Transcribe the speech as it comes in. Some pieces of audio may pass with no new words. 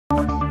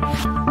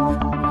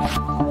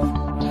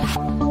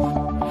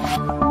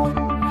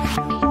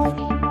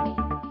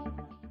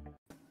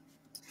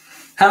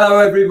Hello,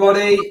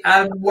 everybody,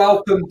 and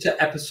welcome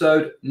to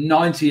episode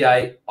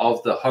 98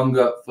 of the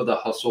Hunger for the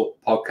Hustle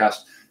podcast,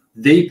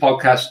 the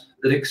podcast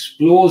that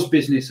explores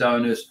business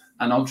owners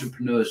and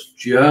entrepreneurs'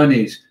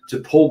 journeys to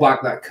pull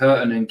back that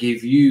curtain and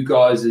give you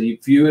guys, the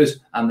viewers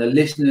and the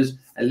listeners,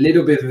 a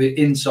little bit of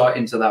insight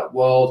into that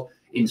world,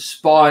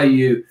 inspire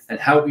you, and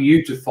help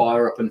you to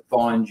fire up and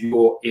find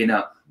your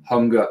inner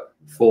hunger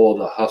for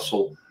the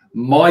hustle.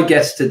 My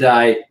guest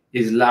today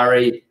is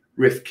Larry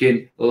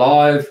Rifkin,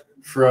 live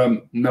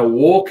from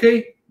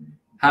Milwaukee.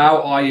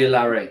 How are you,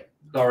 Larry?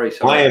 Sorry.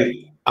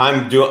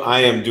 I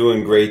am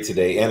doing great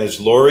today. And it's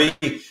Laurie.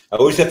 I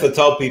always have to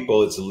tell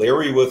people it's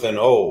Larry with an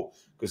O,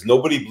 because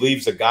nobody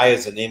believes a guy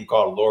has a name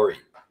called Laurie.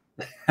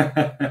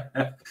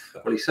 Well,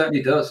 he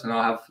certainly does. And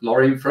I have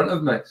Laurie in front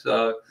of me.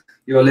 So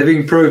you're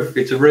living proof.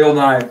 It's a real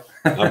name.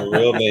 I'm a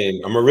real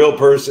name. I'm a real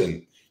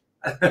person.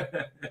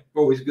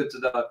 Always good to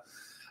know.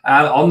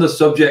 And on the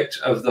subject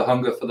of the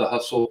hunger for the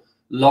hustle,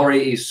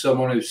 Laurie is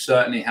someone who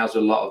certainly has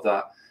a lot of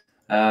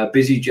that.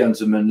 Busy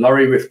gentleman.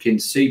 Laurie Rifkin,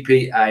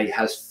 CPA,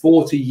 has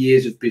 40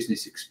 years of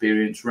business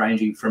experience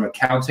ranging from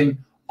accounting,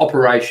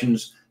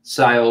 operations,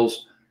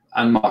 sales,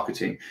 and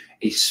marketing.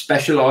 He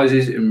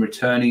specializes in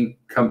returning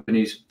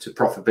companies to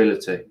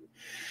profitability.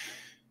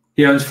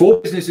 He owns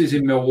 4 businesses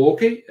in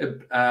Milwaukee,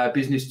 a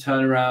business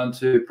turnaround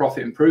to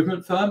profit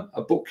improvement firm,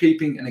 a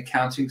bookkeeping and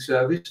accounting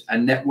service, a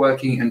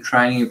networking and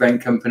training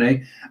event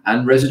company,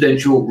 and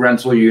residential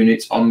rental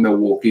units on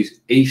Milwaukee's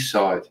east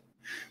side.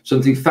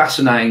 Something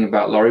fascinating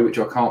about Laurie, which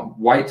I can't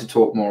wait to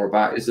talk more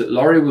about, is that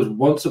Laurie was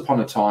once upon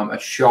a time a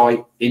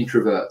shy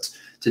introvert.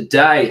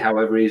 Today,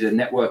 however, he's a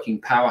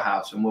networking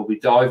powerhouse, and we'll be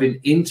diving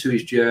into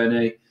his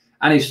journey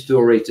and his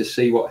story to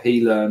see what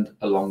he learned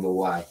along the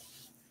way.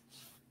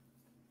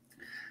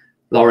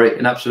 Laurie,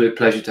 an absolute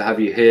pleasure to have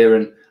you here.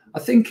 And I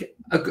think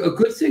a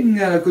good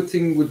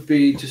thing would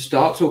be to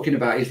start talking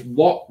about is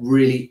what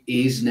really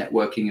is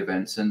networking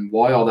events and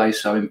why are they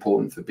so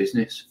important for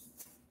business?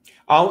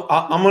 I'm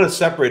going to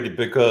separate it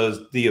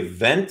because the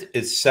event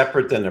is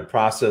separate than the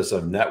process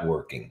of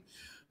networking,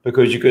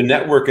 because you can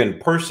network in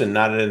person,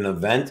 not at an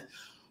event.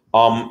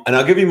 And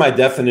I'll give you my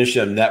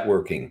definition of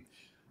networking.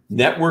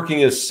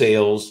 Networking is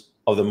sales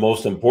of the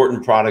most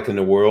important product in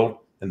the world,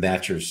 and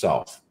that's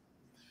yourself.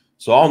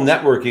 So all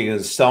networking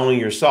is selling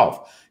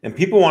yourself. And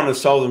people want to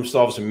sell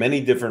themselves for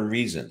many different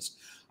reasons.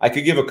 I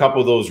could give a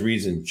couple of those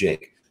reasons,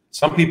 Jake.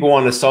 Some people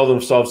want to sell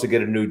themselves to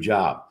get a new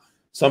job.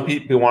 Some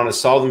people want to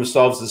sell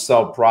themselves to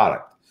sell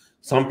product.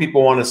 Some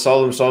people want to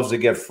sell themselves to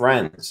get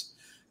friends.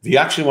 If you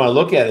actually want to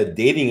look at it,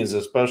 dating is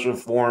a special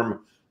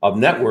form of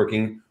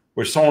networking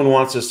where someone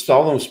wants to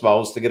sell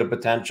themselves to get a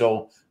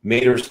potential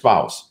mate or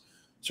spouse.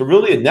 So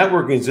really, a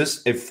networking is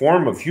just a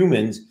form of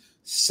humans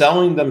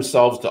selling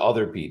themselves to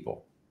other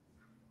people.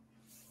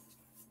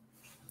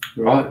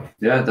 Right.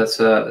 Yeah,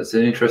 that's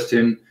an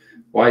interesting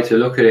way to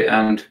look at it,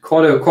 and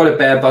quite a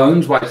bare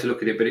bones way to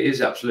look at it. But it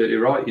is absolutely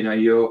right. You know,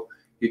 you're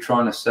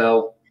trying to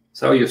sell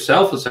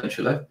yourself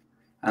essentially,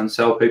 and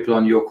sell people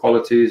on your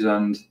qualities.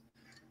 And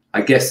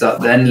I guess that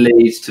then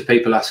leads to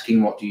people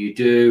asking, "What do you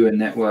do?" and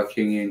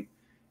networking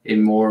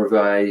in more of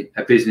a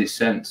business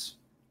sense.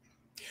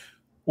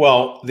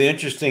 Well, the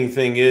interesting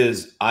thing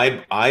is,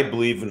 I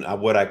believe in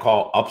what I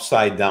call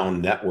upside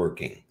down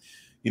networking.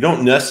 You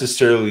don't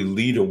necessarily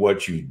lead to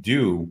what you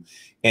do.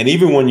 And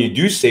even when you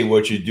do say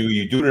what you do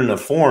it in a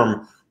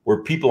form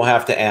where people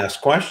have to ask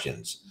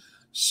questions.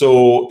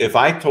 So if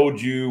I told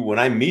you when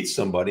I meet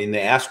somebody and they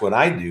ask what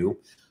I do,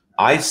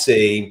 I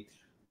say,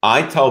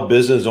 I tell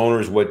business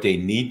owners what they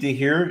need to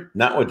hear,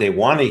 not what they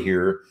want to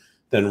hear,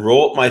 then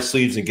roll up my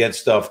sleeves and get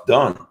stuff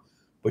done.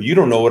 But you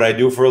don't know what I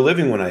do for a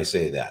living when I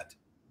say that.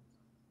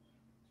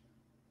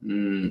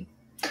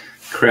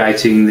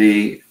 Creating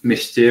the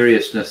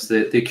mysteriousness,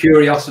 the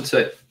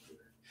curiosity.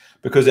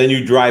 Because then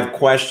you drive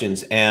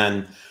questions.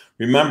 And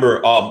remember,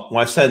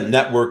 when I said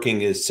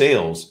networking is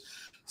sales,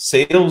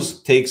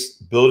 sales takes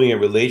building a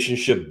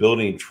relationship,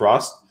 building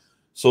trust.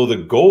 So the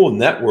goal of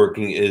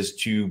networking is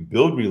to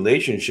build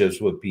relationships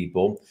with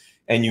people.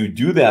 And you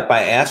do that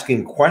by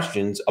asking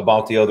questions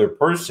about the other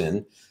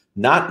person,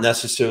 not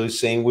necessarily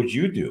saying what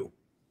you do.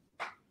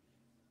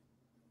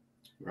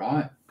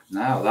 Right.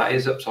 Now that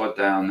is upside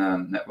down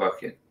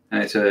networking.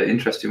 And it's an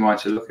interesting way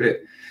to look at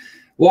it.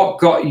 What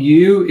got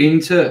you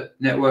into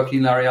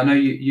networking, Larry? I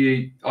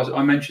know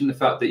I mentioned the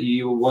fact that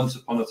you were once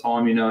upon a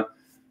time,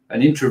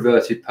 an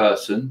introverted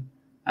person,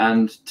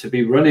 and to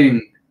be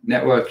running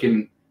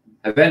networking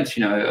events,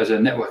 as a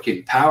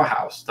networking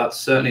powerhouse, that's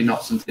certainly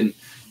not something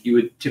you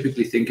would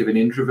typically think of an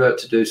introvert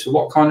to do. So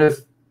what kind of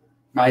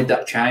made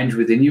that change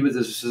within you? Was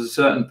there a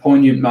certain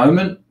poignant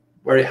moment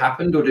where it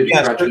happened, or did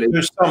it gradually?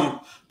 There's some,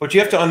 but you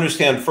have to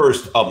understand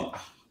first,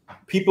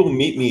 people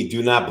meet me,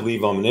 do not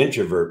believe I'm an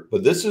introvert,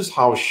 but this is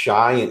how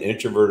shy and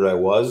introverted I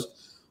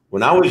was.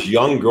 When I was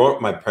young, growing up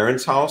at my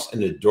parents' house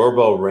and the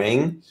doorbell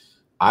rang,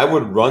 I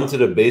would run to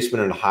the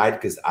basement and hide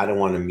because I don't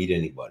want to meet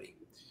anybody.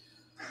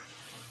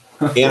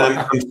 And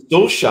I'm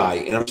still shy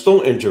and I'm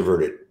still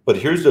introverted. But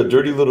here's the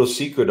dirty little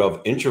secret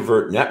of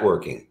introvert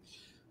networking.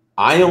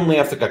 I only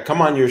have to come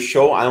on your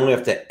show. I only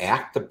have to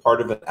act the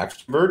part of an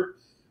extrovert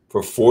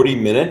for 40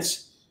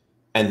 minutes.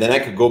 And then I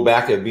could go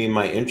back and being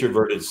my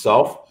introverted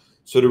self.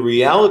 So the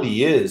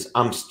reality is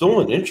I'm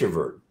still an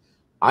introvert.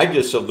 I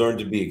just have learned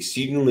to be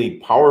exceedingly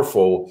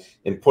powerful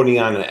in putting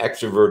on an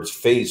extrovert's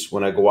face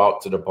when I go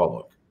out to the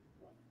public.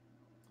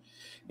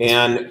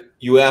 And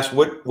you asked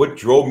what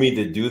drove me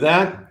to do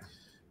that?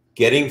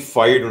 Getting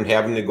fired and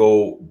having to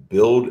go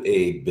build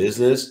a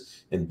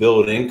business and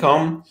build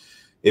income.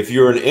 If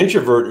you're an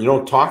introvert and you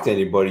don't talk to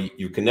anybody,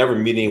 you can never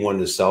meet anyone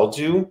to sell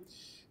to.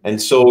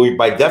 And so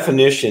by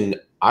definition,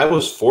 I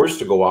was forced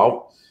to go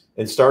out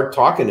and start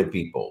talking to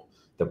people.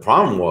 The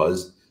problem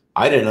was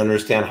I didn't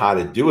understand how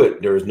to do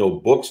it. There was no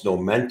books, no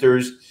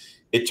mentors.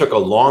 It took a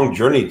long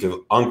journey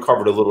to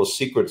uncover the little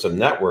secrets of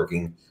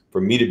networking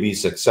for me to be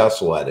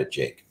successful at it,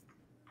 Jake.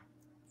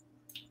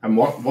 And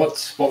what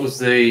was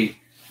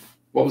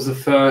the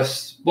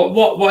first,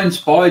 what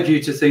inspired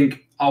you to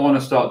think, I want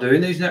to start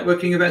doing these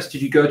networking events?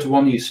 Did you go to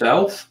one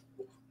yourself?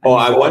 Oh,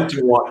 I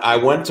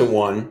went to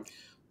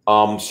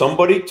one.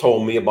 Somebody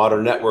told me about a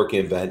networking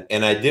event,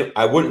 and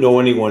I wouldn't know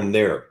anyone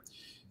there.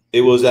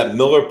 It was at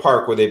Miller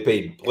Park where they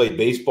played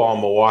baseball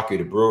in Milwaukee,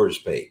 the Brewers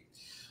played.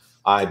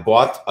 I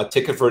bought a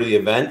ticket for the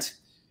event,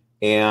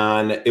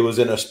 and it was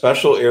in a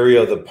special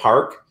area of the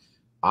park.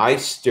 I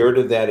stared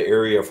at that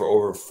area for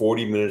over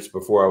 40 minutes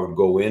before I would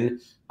go in.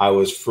 I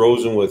was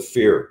frozen with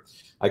fear.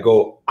 I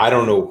go, I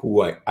don't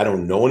know I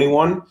don't know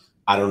anyone.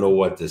 I don't know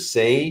what to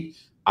say.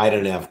 I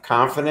didn't have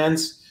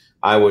confidence.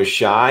 I was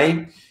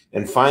shy.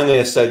 And finally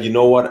I said, you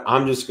know what?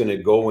 I'm just going to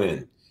go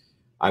in.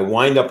 I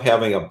wind up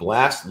having a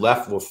blast,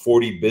 left with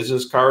 40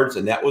 business cards.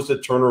 And that was the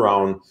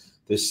turnaround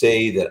to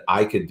say that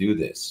I could do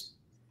this.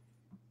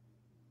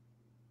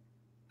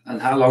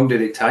 And how long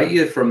did it take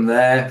you from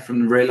there,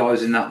 from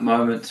realizing that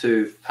moment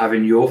to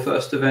having your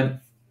first event?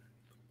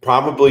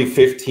 Probably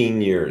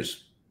 15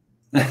 years.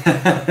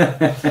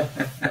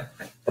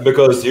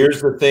 Because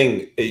here's the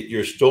thing,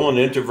 you're still an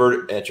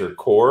introvert at your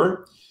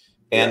core.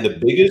 And the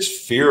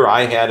biggest fear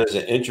I had as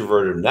an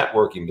introvert of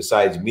networking,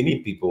 besides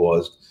meeting people,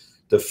 was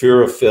the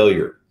fear of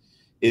failure.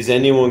 Is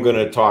anyone going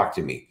to talk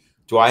to me?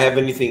 Do I have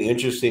anything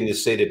interesting to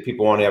say that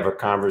people want to have a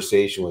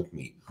conversation with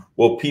me?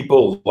 Will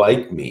people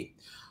like me?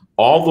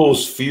 All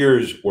those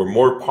fears were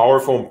more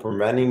powerful in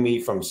preventing me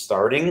from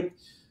starting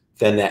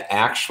than the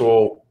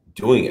actual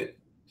doing it.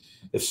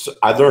 If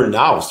I learned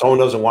now, if someone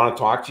doesn't want to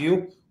talk to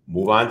you,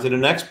 move on to the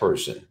next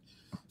person.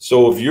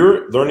 So if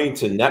you're learning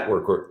to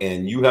network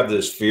and you have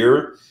this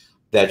fear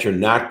that you're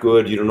not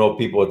good, you don't know if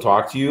people will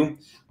talk to you,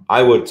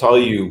 I would tell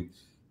you,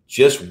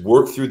 just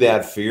work through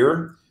that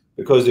fear,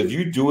 because if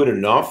you do it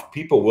enough,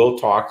 people will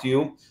talk to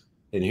you.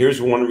 And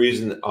here's one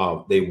reason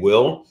they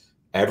will.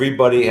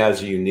 Everybody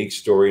has a unique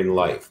story in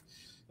life.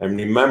 And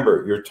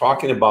remember, you're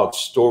talking about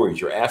stories.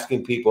 You're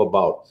asking people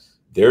about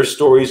their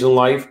stories in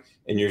life,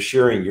 and you're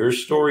sharing your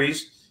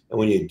stories. And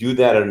when you do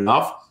that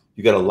enough,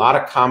 you get a lot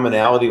of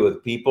commonality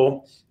with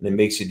people, and it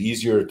makes it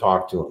easier to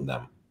talk to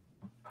them.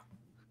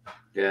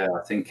 Yeah,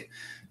 I think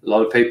a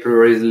lot of people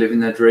are either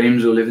living their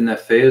dreams or living their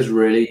fears.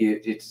 Really,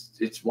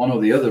 it's one or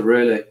the other.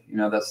 Really, you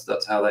know,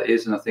 that's how that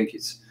is. And I think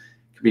it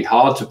can be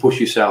hard to push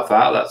yourself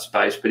out of that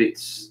space, but it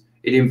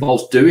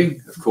involves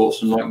doing, of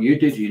course. And like you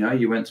did, you know,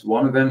 you went to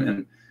one event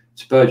and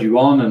spurred you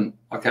on, and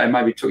okay,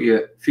 maybe it took you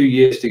a few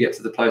years to get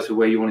to the place of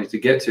where you wanted to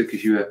get to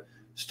because you were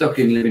stuck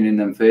in living in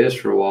them fears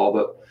for a while.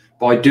 But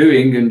by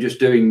doing and just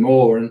doing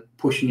more and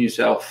pushing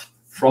yourself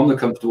from the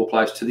comfortable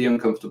place to the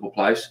uncomfortable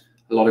place,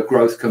 a lot of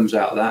growth comes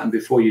out of that. And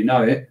before you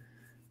know it,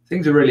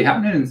 things are really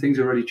happening and things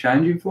are really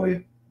changing for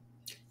you.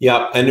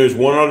 Yeah. And there's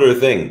one other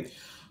thing.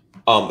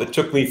 It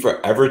took me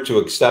forever to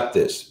accept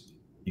this.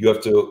 You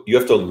have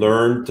to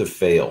learn to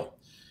fail.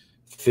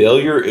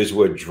 Failure is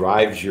what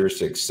drives your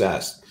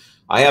success.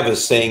 I have a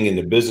saying in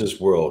the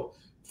business world,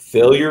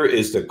 failure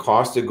is the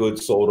cost of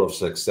goods sold of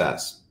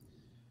success.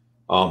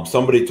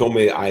 Somebody told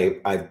me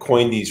I've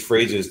coined these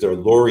phrases, they're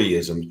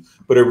Laurieisms,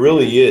 but it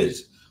really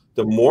is.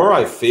 The more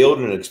I failed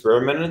and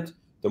experimented,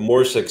 the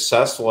more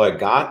successful I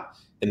got,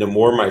 and the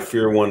more my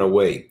fear went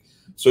away.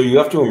 So you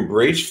have to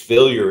embrace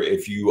failure.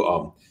 If you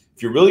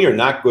really are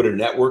not good at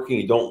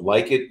networking, you don't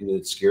like it, and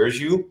it scares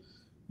you,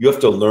 you have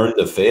to learn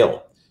to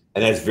fail.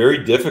 And that's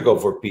very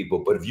difficult for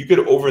people. But if you get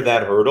over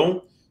that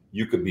hurdle,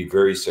 you could be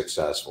very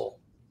successful.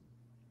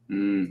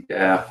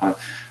 Yeah,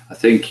 I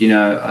think, you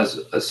know,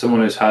 as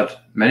someone who's had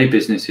many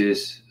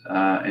businesses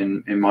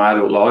in my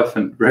adult life,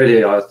 and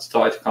really I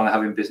started kind of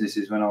having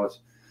businesses when I was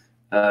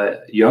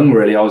young.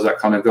 Really, I was that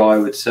kind of guy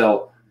who would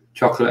sell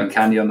chocolate and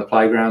candy on the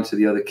playground to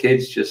the other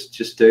kids,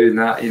 just doing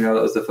that. You know,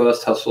 that was the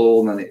first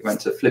hustle, and then it went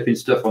to flipping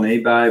stuff on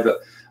eBay. But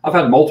I've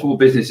had multiple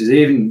businesses,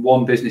 even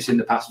one business in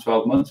the past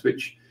 12 months,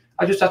 which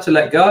I just had to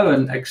let go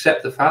and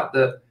accept the fact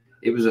that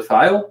it was a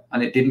fail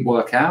and it didn't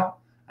work out.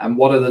 And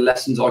what are the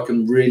lessons I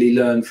can really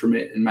learn from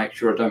it and make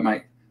sure I don't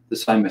make the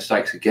same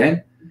mistakes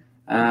again,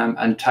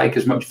 and take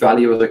as much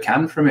value as I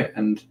can from it.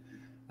 And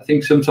I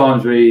think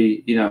sometimes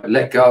we, you know,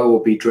 let go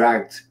or be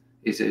dragged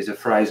is a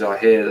phrase I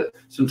hear, that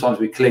sometimes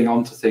we cling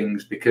on to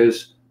things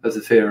because of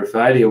the fear of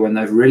failure when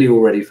they've really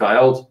already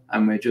failed,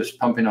 and we're just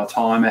pumping our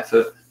time,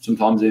 effort,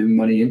 sometimes even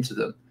money into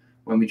them,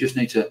 when we just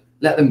need to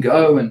let them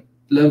go and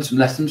learn some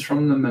lessons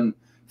from them and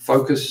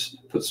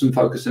put some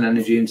focus and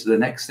energy into the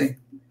next thing.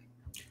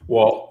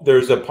 Well,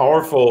 there's a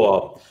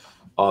powerful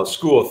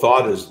school of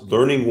thought is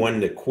learning when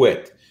to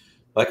quit.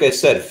 Like I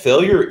said,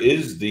 failure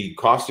is the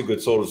cost of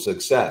goods sold of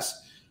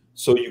success.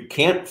 So you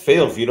can't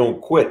fail if you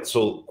don't quit.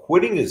 So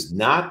quitting is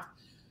not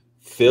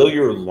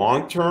failure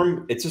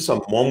long-term. It's just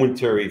a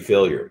momentary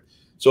failure.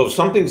 So if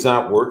something's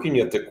not working,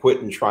 you have to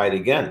quit and try it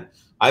again.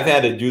 I've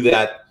had to do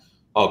that.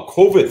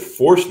 COVID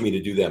forced me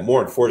to do that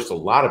more and forced a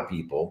lot of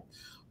people.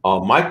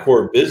 My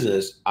core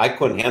business, I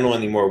couldn't handle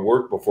any more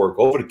work before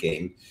COVID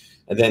came.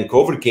 And then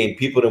COVID came,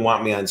 people didn't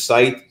want me on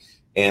site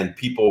and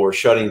people were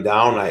shutting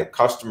down. I had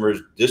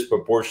customers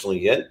disproportionately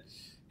hit.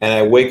 And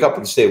I wake up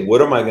and say,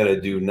 what am I going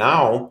to do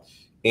now?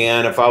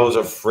 And if I was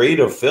afraid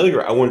of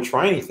failure, I wouldn't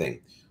try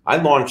anything. I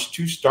launched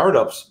 2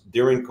 startups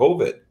during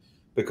COVID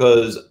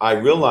because I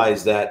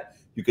realized that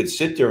you could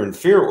sit there in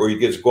fear or you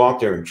could just go out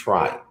there and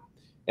try.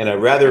 And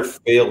I'd rather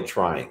fail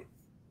trying.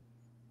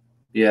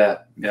 Yeah,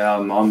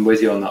 I'm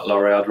with you on that,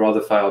 Laurie. I'd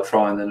rather fail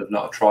trying than have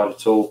not tried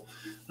at all.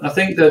 And I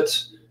think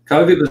that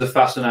COVID was a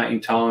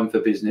fascinating time for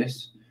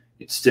business.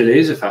 It still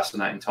is a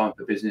fascinating time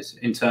for business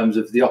in terms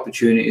of the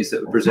opportunities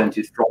that were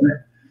presented from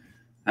it.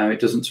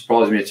 It doesn't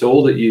surprise me at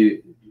all that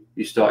you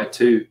started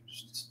 2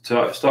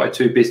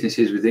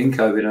 businesses within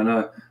COVID. I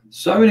know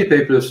so many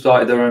people have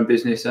started their own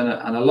business, and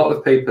a lot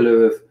of people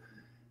who have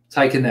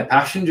taken their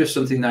passion, just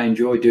something they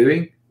enjoy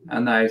doing,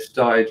 and they've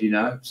started,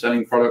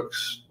 selling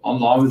products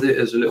online with it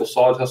as a little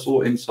side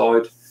hustle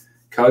inside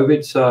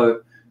COVID.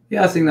 So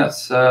yeah, I think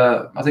that's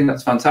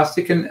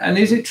fantastic. And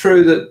is it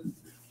true that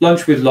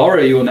Lunch with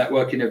Laurie, your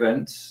networking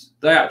events,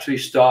 they actually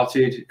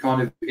started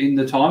kind of in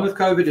the time of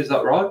COVID? Is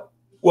that right?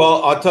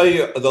 Well, I'll tell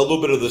you a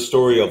little bit of the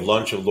story of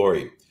Lunch with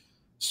Laurie.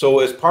 So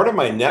as part of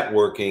my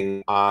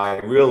networking, I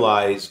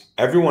realized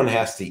everyone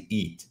has to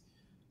eat.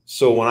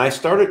 So when I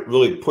started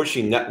really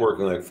pushing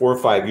networking like 4 or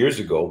 5 years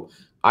ago,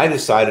 I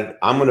decided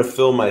I'm going to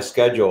fill my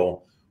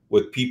schedule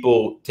with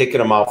people taking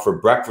them out for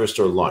breakfast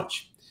or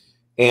lunch.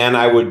 And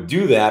I would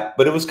do that,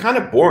 but it was kind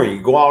of boring.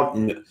 You go out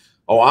and,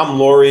 oh, I'm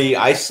Laurie,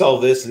 I sell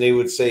this. And they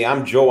would say,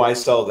 I'm Joe, I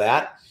sell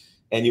that.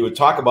 And you would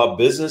talk about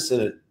business,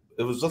 and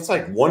it was just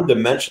like one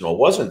dimensional. It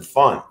wasn't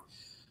fun.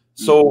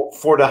 So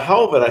for the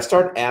hell of it, I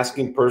started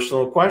asking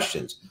personal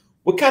questions.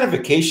 What kind of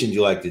vacation do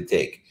you like to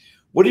take?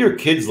 What do your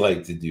kids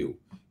like to do?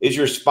 Is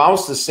your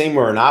spouse the same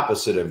or an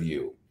opposite of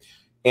you?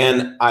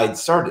 And I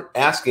started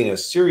asking a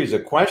series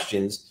of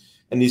questions,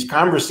 and these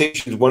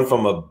conversations went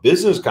from a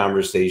business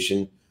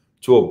conversation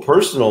to a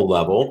personal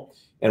level.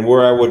 And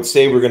where I would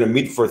say we're going to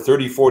meet for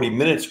 30, 40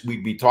 minutes,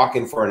 we'd be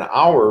talking for an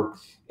hour.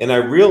 And I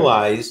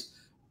realized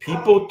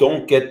people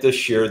don't get to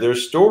share their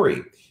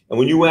story. And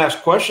when you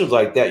ask questions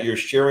like that, you're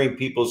sharing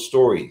people's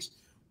stories.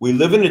 We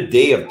live in a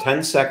day of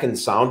 10-second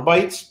sound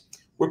bites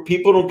where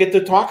people don't get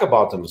to talk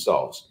about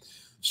themselves.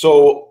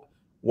 So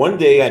one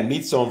day I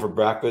meet someone for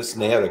breakfast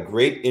and they had a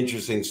great,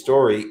 interesting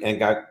story.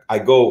 And I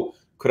go,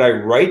 could I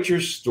write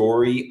your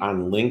story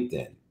on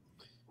LinkedIn?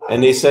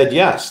 And they said,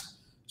 yes.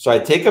 So I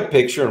take a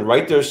picture and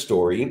write their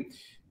story.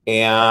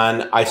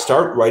 And I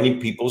start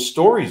writing people's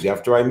stories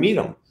after I meet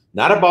them,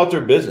 not about their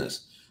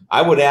business.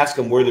 I would ask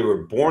them where they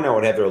were born. I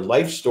would have their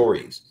life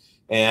stories.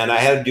 And I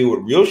had to do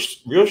it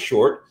real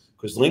short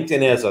because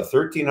LinkedIn has a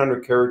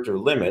 1,300 character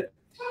limit.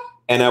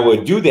 And I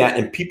would do that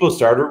and people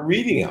started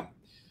reading them.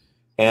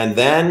 And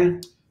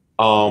then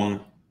I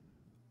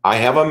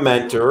have a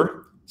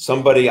mentor,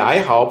 somebody I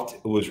helped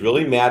who was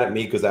really mad at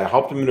me because I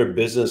helped them in their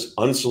business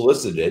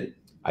unsolicited.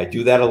 I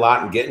do that a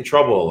lot and get in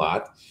trouble a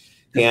lot.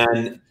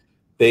 And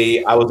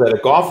I was at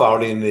a golf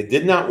outing and they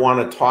did not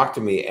want to talk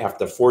to me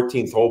after the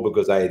 14th hole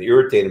because I had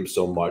irritated them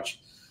so much.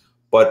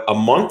 But a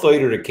month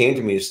later, they came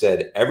to me and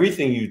said,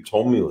 everything you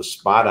told me was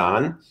spot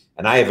on,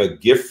 and I have a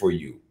gift for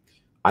you.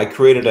 I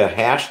created a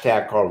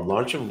hashtag called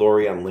Lunch with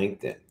Laurie on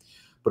LinkedIn,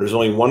 but there's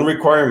only one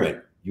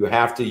requirement. You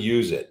have to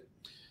use it.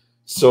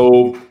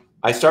 So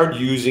I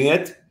started using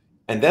it,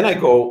 and then I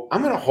go,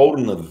 I'm going to hold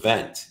an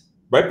event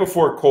right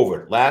before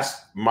COVID,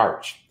 last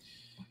March.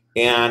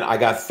 And I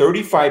got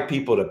 35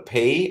 people to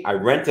pay. I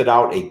rented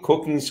out a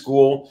cooking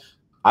school.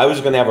 I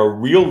was going to have a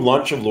real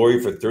Lunch with Laurie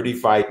for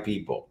 35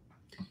 people.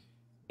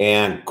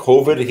 And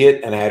COVID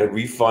hit and I had to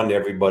refund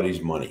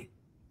everybody's money.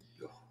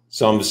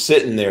 So I'm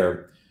sitting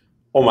there.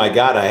 Oh my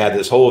God, I had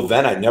this whole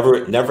event. I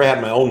never had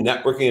my own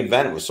networking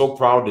event. I was so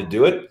proud to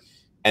do it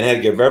and had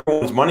to give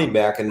everyone's money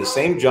back. And the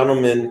same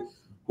gentleman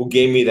who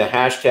gave me the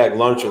hashtag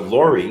Lunch with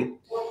Laurie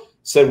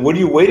said, what are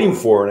you waiting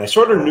for? And I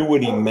sort of knew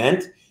what he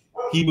meant.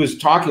 He was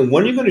talking,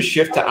 when are you going to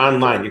shift to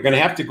online? You're going to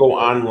have to go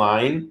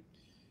online.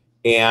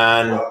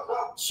 And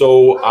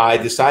so I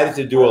decided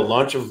to do a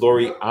Lunch with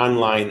Laurie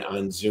online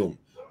on Zoom.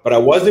 But I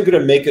wasn't going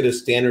to make it a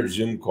standard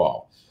Zoom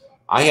call.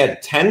 I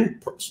had 10,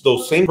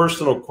 those same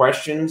personal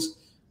questions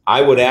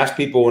I would ask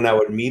people when I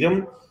would meet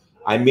them.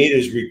 I made it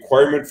as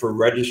requirement for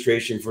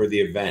registration for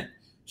the event.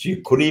 So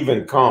you couldn't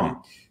even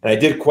come. And I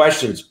did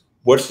questions.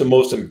 What's the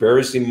most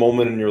embarrassing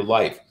moment in your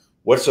life?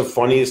 What's the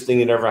funniest thing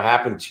that ever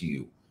happened to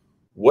you?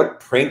 What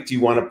prank do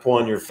you want to pull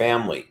on your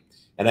family?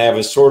 And I have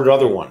assorted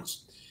other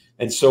ones.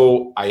 And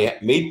so I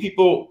made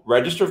people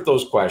register for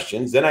those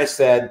questions. Then I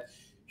said,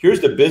 here's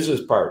the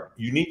business part.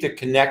 You need to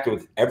connect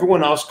with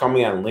everyone else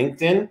coming on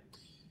LinkedIn.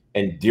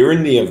 And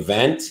during the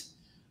event,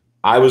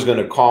 I was going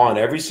to call on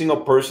every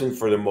single person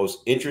for the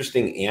most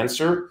interesting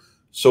answer.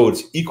 So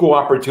it's equal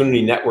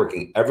opportunity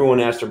networking. Everyone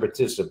has to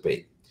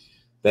participate.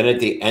 Then at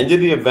the end of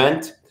the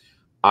event,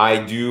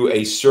 I do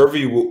a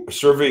survey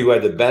who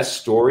had the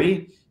best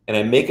story, and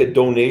I make a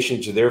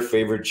donation to their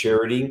favorite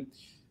charity.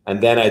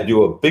 And then I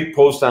do a big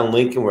post on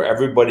LinkedIn where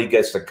everybody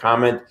gets to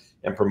comment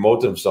and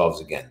promote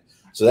themselves again.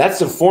 So that's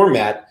the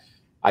format.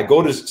 I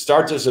go to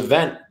start this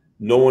event,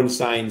 no one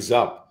signs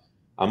up.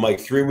 I'm like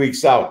 3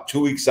 weeks out, 2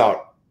 weeks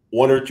out,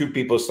 1 or 2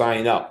 people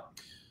sign up.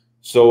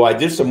 So I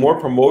did some more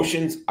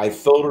promotions. I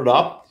filled it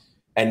up,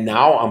 and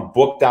now I'm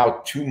booked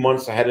out 2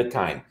 months ahead of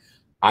time.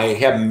 I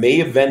have May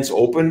events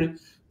open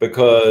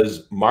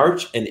because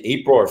March and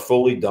April are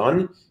fully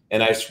done,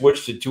 and I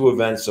switched to 2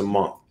 events a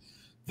month.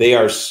 They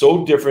are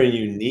so different and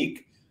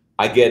unique.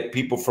 I get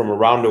people from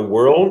around the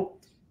world,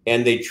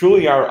 and they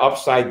truly are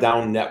upside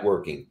down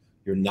networking.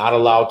 You're not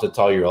allowed to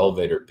tell your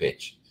elevator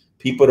pitch.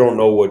 People don't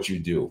know what you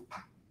do.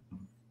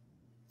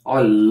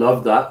 I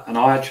love that, and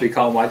I actually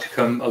can't wait to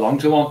come along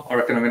to one. I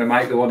reckon I'm going to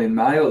make the one in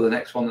May or the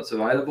next one that's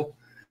available.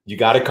 You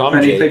got to come,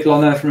 Many Jake. people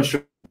on there from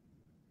Australia.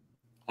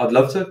 I'd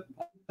love to.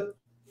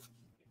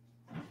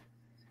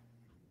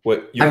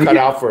 What you cut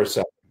out for a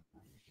second?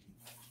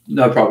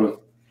 No problem.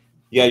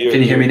 Yeah,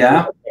 can you hear me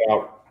now?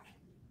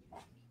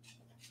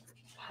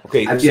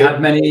 Okay. Have you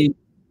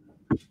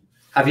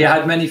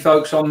had many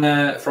folks on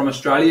there from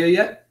Australia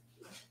yet?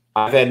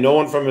 I've had no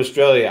one from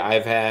Australia.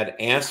 I've had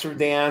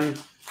Amsterdam,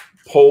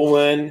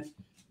 Poland,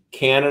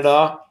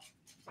 Canada.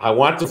 I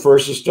want the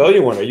first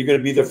Australian one. Are you going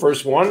to be the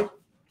first one?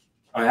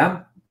 I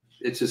am.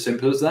 It's as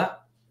simple as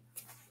that.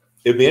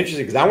 It'd be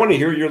interesting because I want to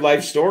hear your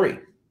life story.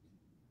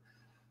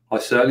 I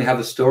certainly have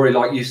a story.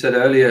 Like you said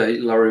earlier,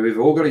 Laurie, we've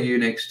all got a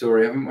unique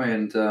story, haven't we?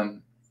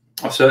 And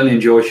I certainly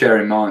enjoy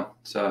sharing mine.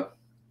 So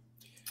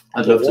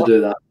I'd love to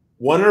do that.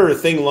 One other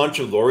thing Lunch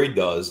with Laurie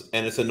does,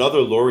 and it's another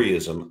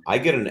Laurieism, I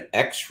get an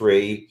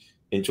X-ray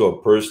into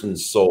a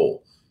person's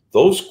soul.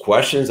 Those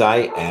questions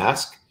I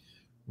ask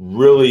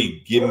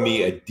really give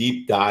me a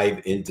deep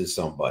dive into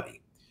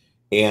somebody.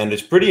 And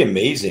it's pretty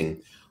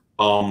amazing.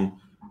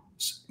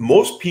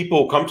 Most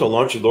people come to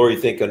Lunch with Laurie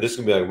thinking this is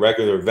going to be a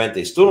regular event.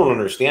 They still don't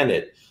understand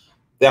it.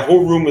 That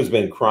whole room has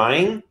been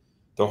crying.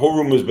 The whole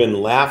room has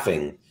been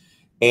laughing.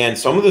 And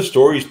some of the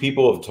stories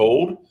people have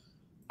told,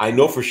 I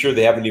know for sure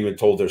they haven't even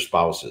told their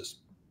spouses.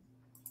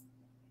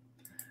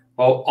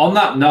 Well, on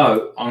that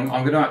note, I'm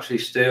going to actually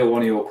steal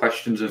one of your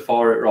questions and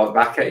fire it right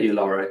back at you,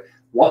 Laurie.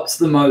 What's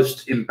the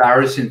most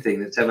embarrassing thing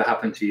that's ever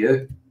happened to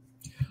you?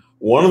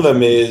 One of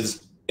them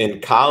is in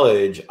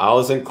college, I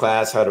was in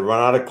class, had to run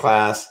out of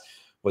class,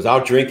 was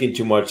out drinking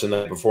too much the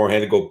night before, and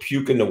had to go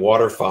puke in the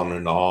water fountain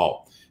in the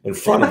hall in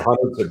front of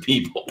hundreds of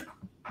people.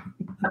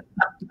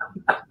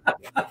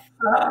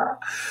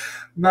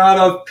 Man,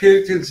 I've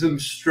puked in some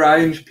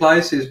strange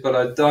places, but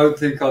I don't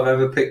think I've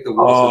ever picked the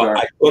water.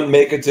 I couldn't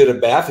make it to the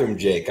bathroom,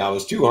 Jake. I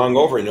was too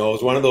hungover. You know, I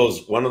was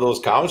one of those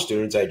college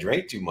students. I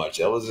drank too much.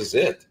 That was just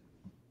it.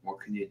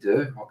 What can you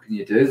do? What can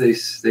you do?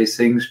 These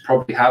things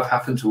probably have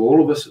happened to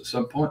all of us at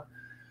some point.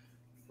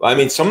 I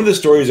mean, some of the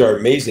stories are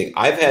amazing.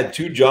 I've had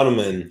 2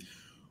 gentlemen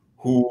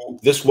who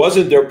this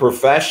wasn't their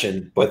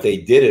profession, but they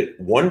did it.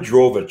 One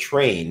drove a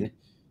train.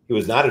 He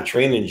was not a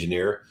train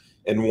engineer.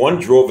 And one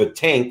drove a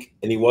tank,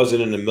 and he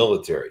wasn't in the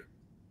military.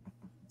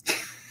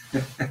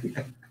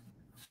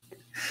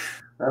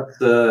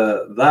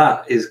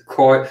 That is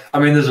quite. I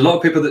mean, there's a lot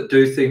of people that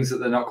do things that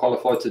they're not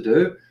qualified to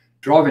do.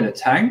 Driving a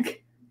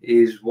tank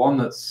is one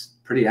that's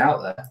pretty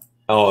out there.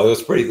 Oh, it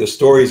was pretty. The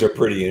stories are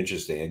pretty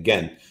interesting.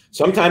 Again,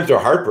 sometimes they're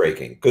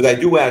heartbreaking because I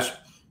do ask,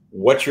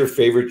 "What's your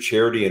favorite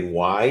charity and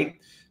why?"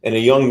 And a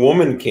young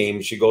woman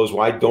came. She goes,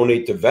 "Why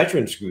donate to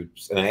veterans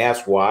groups?" And I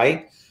asked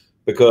why.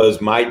 Because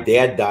my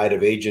dad died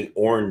of Agent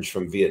Orange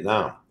from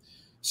Vietnam.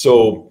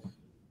 So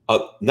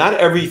not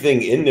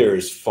everything in there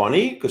is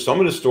funny because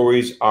some of the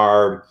stories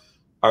are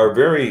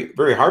very,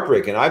 very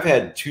heartbreaking. I've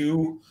had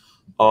 2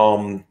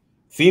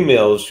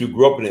 females who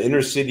grew up in the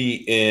inner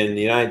city in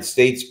the United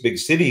States, big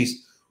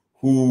cities,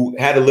 who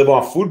had to live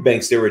off food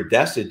banks. They were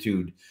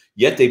destitute,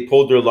 yet they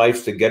pulled their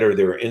lives together.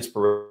 They were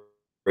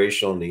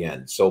inspirational in the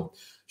end. So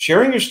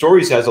sharing your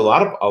stories has a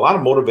lot of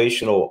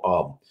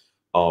motivational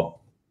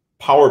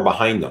power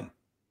behind them.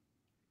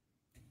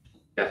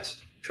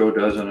 Yes, sure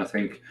does. And I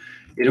think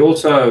it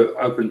also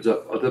opens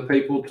up other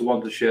people to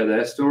want to share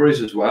their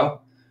stories as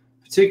well,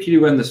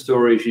 particularly when the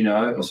stories, you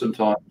know, are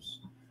sometimes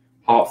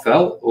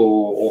heartfelt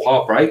or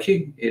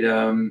heartbreaking. It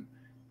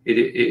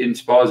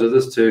inspires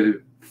others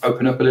to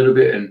open up a little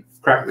bit and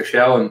crack the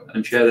shell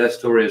and share their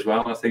story as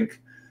well. And I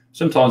think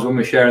sometimes when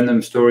we're sharing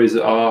them stories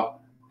that are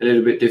a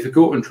little bit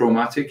difficult and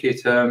traumatic,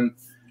 it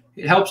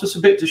helps us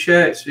a bit to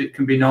share. It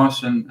can be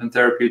nice and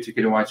therapeutic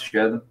in a way to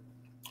share them.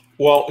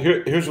 Well,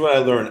 here's what I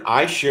learned.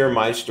 I share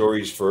my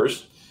stories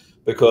first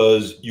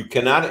because you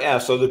cannot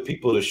ask other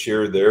people to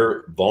share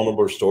their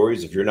vulnerable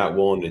stories if you're not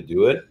willing to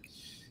do it.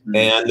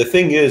 And the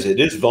thing is, it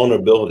is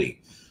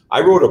vulnerability.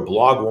 I wrote a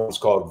blog once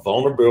called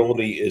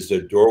Vulnerability is the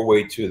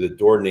Doorway to the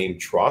Door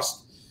Named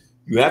Trust.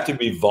 You have to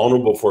be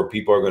vulnerable for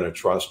people are going to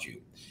trust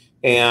you.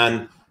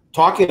 And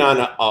talking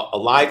on a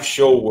live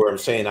show where I'm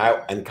saying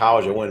in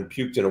college, I went and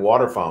puked in a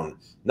water fountain.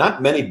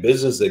 Not many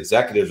business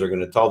executives are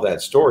going to tell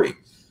that story.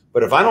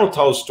 But if I don't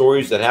tell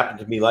stories that happen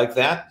to me like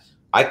that,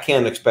 I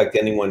can't expect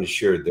anyone to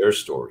share their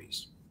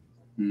stories.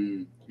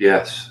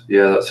 Yes.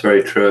 Yeah, that's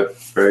very true.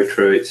 Very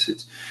true.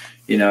 It's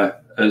you know,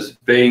 as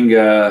being,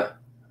 I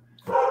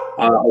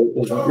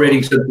was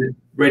reading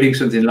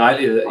something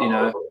lately that, you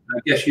know, I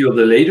guess you're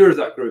the leader of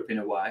that group in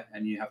a way,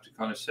 and you have to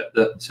kind of set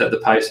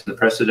the pace and the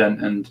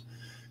precedent. And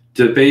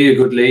to be a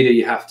good leader,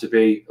 you have to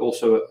be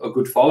also a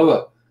good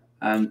follower,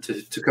 and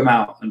to come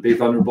out and be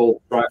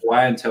vulnerable right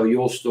away and tell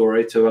your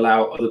story, to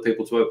allow other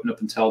people to open up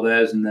and tell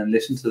theirs and then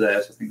listen to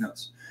theirs. I think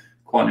that's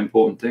quite an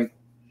important thing.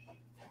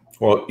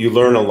 Well, you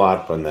learn a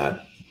lot from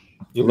that.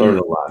 You learn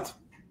a lot.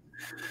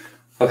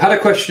 I've had a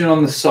question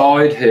on the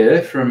side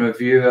here from a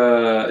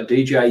viewer,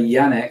 DJ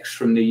Yannex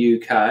from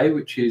the UK,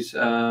 which is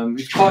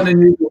it's quite an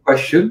unusual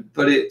question,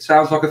 but it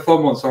sounds like a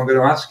fun one, so I'm going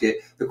to ask it.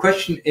 The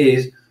question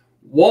is,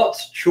 what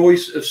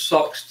choice of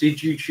socks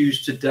did you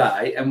choose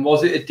today, and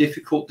was it a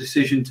difficult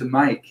decision to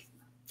make?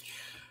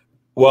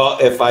 Well,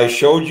 if I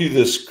showed you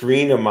the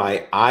screen of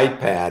my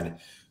iPad,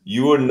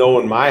 you would know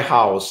in my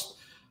house,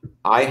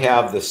 I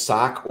have the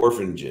sock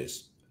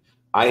orphanages.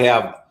 I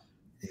have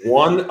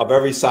one of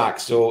every sock.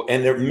 So,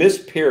 and they're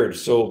mispaired.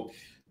 So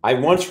I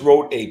once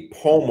wrote a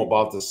poem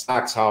about the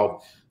socks,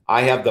 how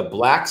I have the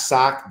black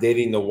sock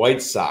dating the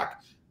white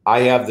sock.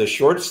 I have the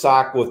short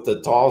sock with the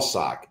tall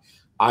sock.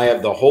 I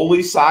have the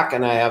holy sock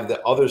and I have the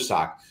other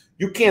sock.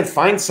 You can't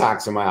find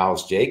socks in my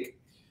house, Jake.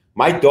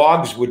 My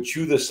dogs would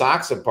chew the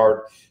socks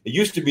apart. It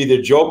used to be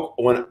the joke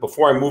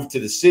before I moved to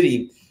the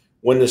city,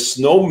 when the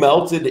snow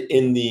melted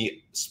in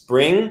the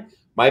spring,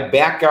 my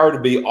backyard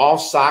would be all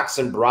socks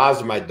and bras,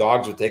 and my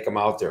dogs would take them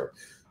out there.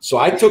 So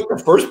I took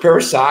the first pair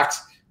of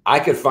socks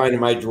I could find in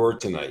my drawer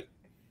tonight.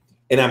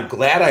 And I'm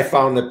glad I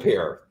found the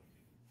pair.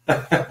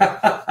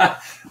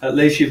 At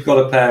least you've got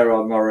a pair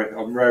on, Murray.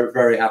 I'm very,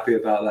 very happy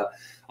about that.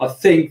 I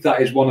think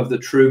that is one of the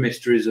true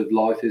mysteries of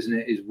life, isn't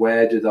it? Is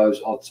where do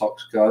those odd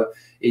socks go?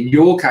 In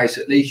your case,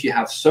 at least you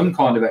have some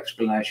kind of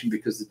explanation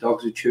because the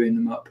dogs are chewing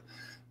them up.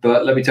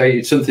 But let me tell you,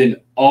 it's something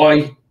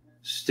I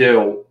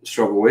still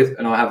struggle with,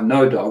 and I have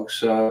no dogs.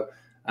 So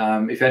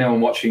if anyone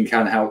watching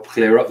can help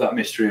clear up that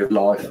mystery of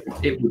life,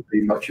 it would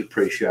be much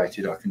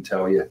appreciated, I can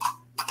tell you.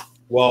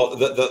 Well,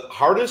 the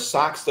hardest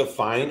socks to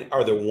find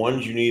are the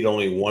ones you need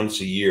only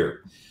once a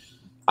year.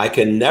 I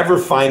can never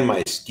find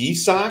my ski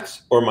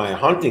socks or my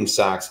hunting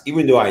socks,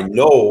 even though I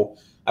know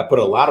I put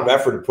a lot of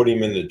effort to put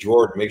them in the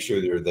drawer to make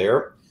sure they're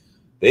there.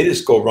 They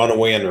just go run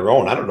away on their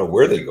own. I don't know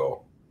where they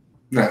go.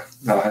 No.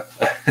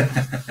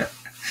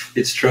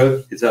 It's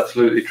true. It's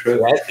absolutely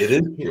true. It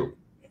is true.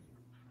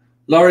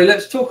 Laurie,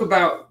 let's talk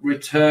about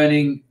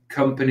returning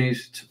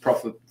companies to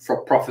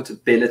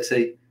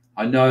profitability.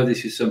 I know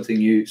this is something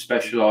you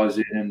specialize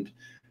in, and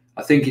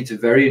I think it's a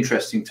very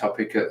interesting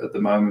topic at the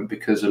moment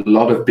because a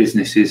lot of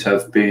businesses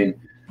have been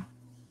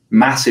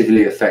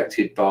massively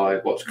affected by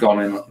what's gone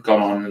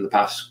on in the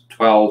past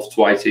 12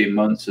 to 18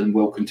 months and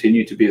will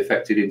continue to be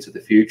affected into the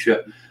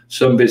future.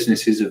 Some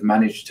businesses have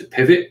managed to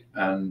pivot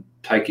and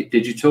take it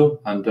digital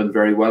and done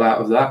very well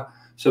out of that.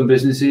 Some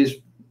businesses,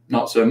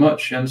 not so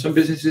much. And some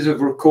businesses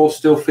are, of course,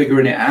 still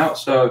figuring it out.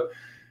 So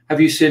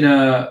have you seen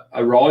a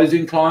rise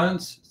in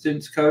clients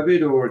since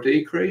COVID or a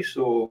decrease?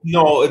 Or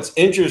no, it's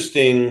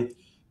interesting.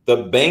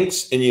 The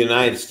banks in the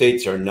United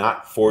States are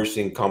not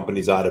forcing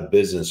companies out of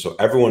business. So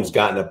everyone's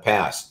gotten a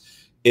pass.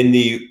 In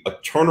the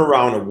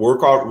turnaround and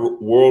workout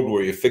world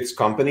where you fix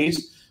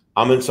companies,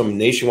 I'm in some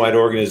nationwide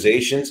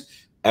organizations.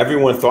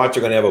 Everyone thought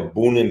they're going to have a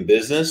boom in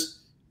business,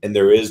 and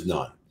there is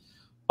none.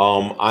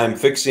 I'm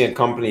fixing a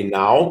company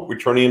now,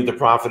 returning them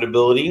to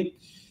profitability.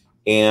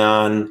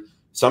 And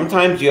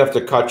sometimes you have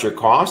to cut your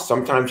costs.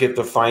 Sometimes you have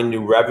to find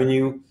new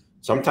revenue.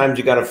 Sometimes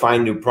you got to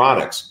find new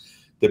products.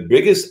 The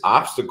biggest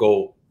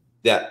obstacle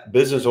that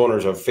business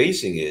owners are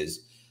facing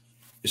is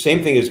the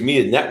same thing as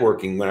me at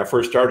networking. When I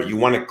first started, you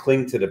want to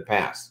cling to the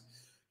past.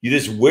 You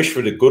just wish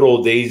for the good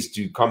old days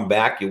to come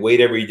back. You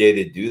wait every day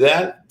to do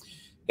that.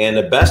 And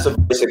the best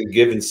advice I could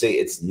give and say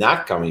it's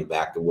not coming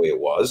back the way it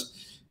was.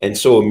 And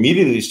so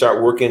immediately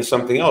start working on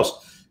something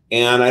else.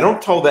 And I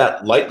don't tell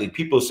that lightly.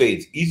 People say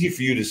it's easy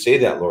for you to say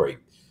that, Laurie.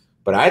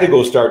 But I had to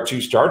go start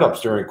 2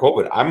 startups during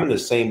COVID. I'm in the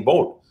same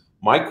boat.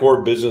 My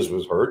core business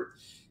was hurt.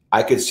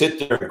 I could sit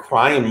there and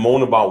cry and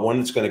moan about when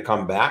it's going to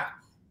come back,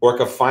 or I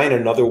could find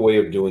another way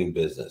of doing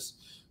business.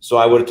 So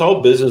I would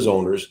tell business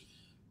owners,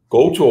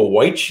 go to a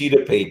white sheet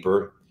of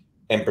paper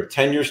and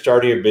pretend you're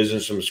starting a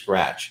business from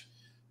scratch.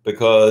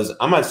 Because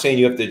I'm not saying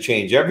you have to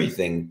change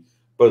everything,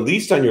 but at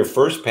least on your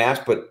first pass,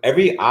 put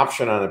every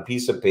option on a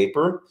piece of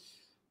paper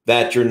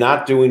that you're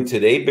not doing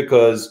today,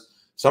 because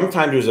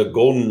Sometimes there's a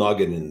golden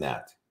nugget in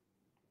that.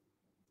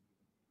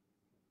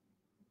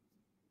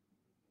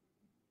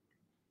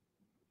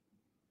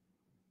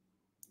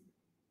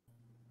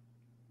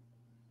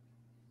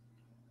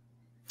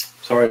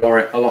 Sorry,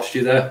 Laurie, I lost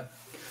you there.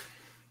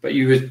 But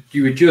you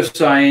were just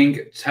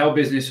saying, tell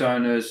business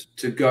owners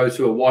to go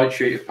to a white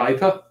sheet of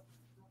paper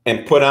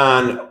and put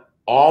on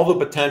all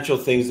the potential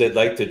things they'd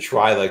like to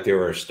try, like they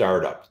were a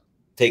startup.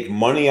 Take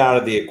money out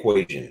of the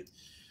equation.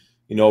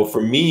 You know,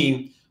 for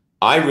me,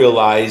 I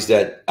realized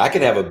that I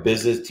could have a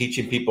business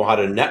teaching people how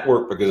to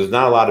network, because there's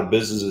not a lot of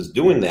businesses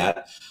doing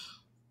that.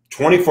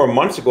 24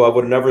 months ago, I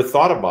would have never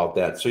thought about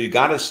that. So you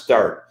got to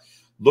start.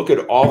 Look at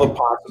all the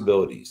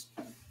possibilities.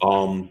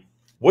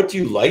 What do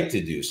you like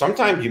to do?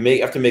 Sometimes you may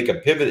have to make a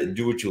pivot and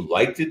do what you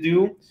like to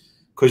do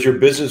because your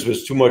business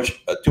was too much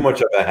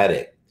of a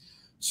headache.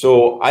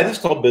 So I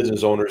just tell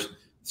business owners,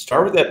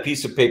 start with that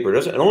piece of paper.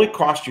 It only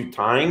costs you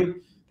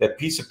time. That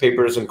piece of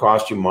paper doesn't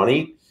cost you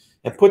money.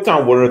 And put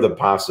down what are the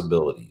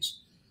possibilities.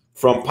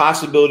 From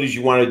possibilities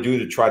you want to do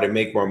to try to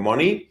make more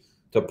money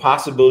to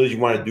possibilities you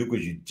want to do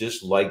because you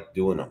just like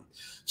doing them.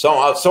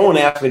 So someone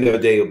asked me the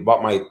other day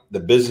about the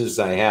business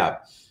I have.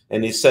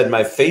 And he said,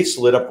 my face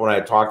lit up when I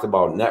talked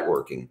about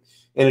networking.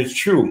 And it's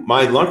true.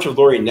 My Lunch with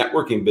Laurie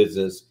networking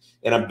business,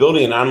 and I'm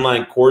building an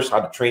online course how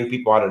to train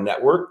people how to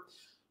network.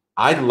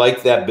 I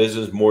like that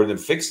business more than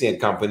fixing a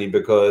company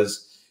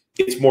because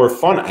it's more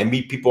fun. I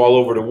meet people all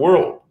over the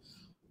world.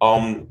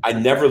 I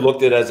never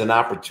looked at it as an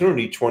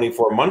opportunity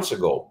 24 months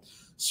ago.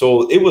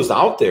 So it was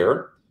out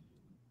there.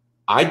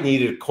 I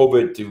needed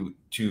COVID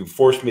to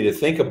force me to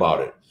think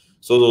about it.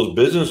 So those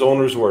business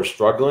owners who are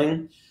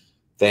struggling,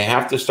 they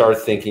have to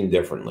start thinking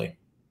differently.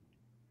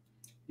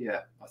 Yeah,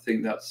 I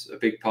think that's a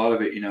big part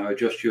of it. You know,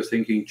 adjust your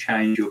thinking,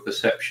 change your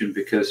perception,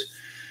 because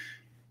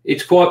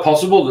it's quite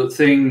possible that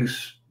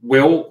things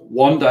will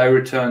one day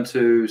return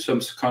to some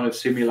kind of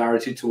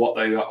similarity to what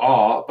they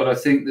are. But I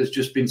think there's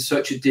just been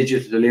such a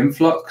digital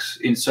influx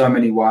in so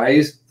many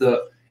ways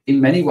that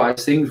in many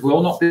ways things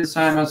will not be the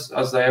same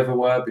as they ever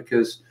were,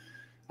 because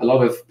a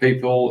lot of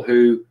people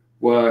who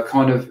were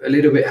kind of a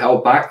little bit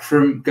held back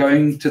from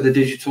going to the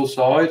digital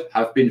side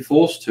have been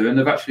forced to, and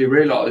they've actually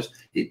realized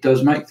it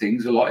does make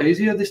things a lot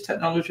easier, this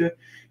technology,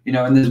 you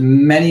know, and there's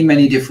many,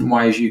 many different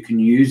ways you can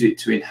use it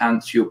to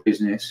enhance your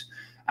business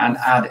and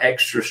add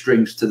extra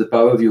strings to the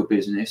bow of your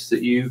business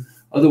that you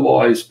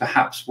otherwise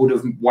perhaps would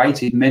have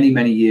waited many,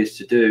 many years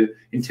to do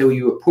until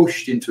you were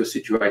pushed into a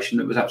situation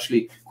that was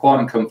actually quite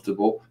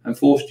uncomfortable and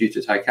forced you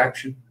to take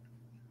action.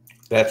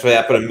 That's what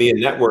happened to me in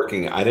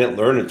networking. I didn't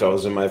learn until I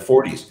was in my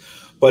 40s.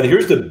 But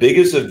here's the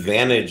biggest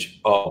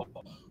advantage of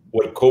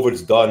what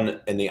COVID's done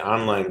in the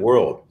online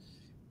world.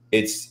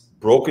 It's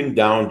broken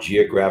down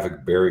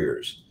geographic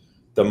barriers.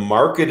 The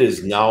market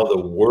is now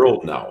the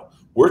world now.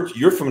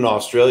 You're from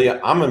Australia,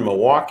 I'm in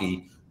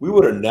Milwaukee. We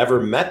would have never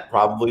met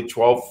probably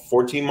 12,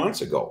 14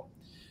 months ago.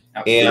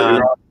 Absolutely.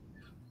 And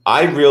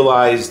I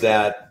realized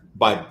that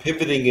by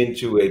pivoting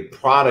into a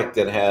product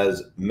that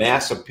has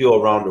mass appeal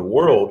around the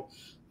world,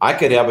 I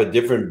could have a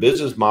different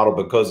business model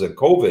because of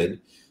COVID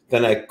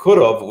than I could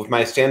have with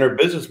my standard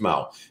business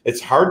model.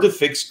 It's hard to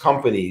fix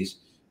companies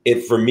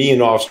for me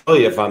in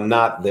Australia if I'm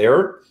not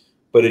there,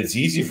 but it's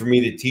easy for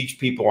me to teach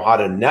people how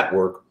to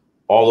network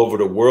all over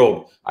the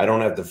world. I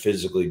don't have to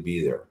physically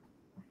be there.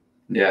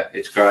 Yeah,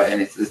 it's great.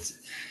 And it's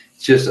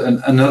just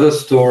another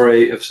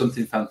story of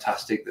something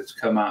fantastic that's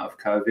come out of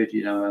COVID,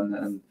 you know,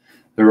 and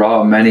there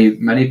are many,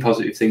 many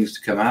positive things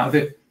to come out of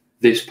it.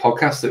 This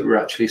podcast that we're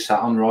actually sat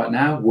on right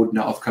now would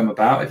not have come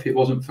about if it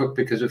wasn't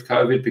because of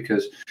COVID,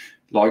 because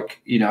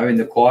like, you know, in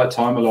the quiet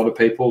time, a lot of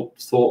people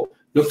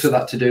looked at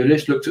that to-do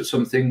list, looked at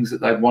some things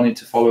that they'd wanted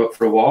to follow up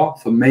for a while.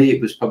 For me,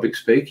 it was public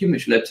speaking,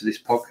 which led to this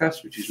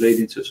podcast, which is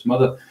leading to some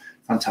other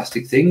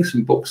fantastic things,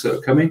 some books that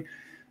are coming.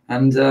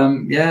 And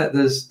yeah,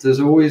 there's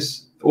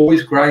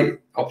always great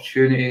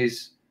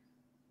opportunities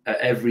at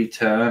every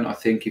turn, I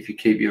think, if you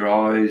keep your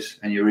eyes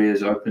and your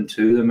ears open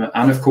to them,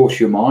 and of course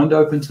your mind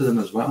open to them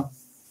as well.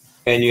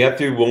 And you have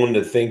to be willing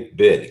to think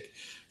big.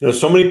 You know,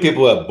 so many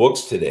people have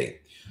books today.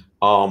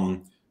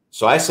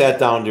 So I sat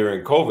down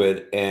during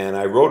COVID and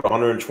I wrote a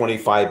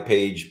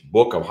 125-page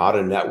book of how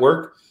to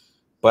network,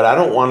 but I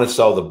don't want to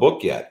sell the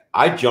book yet.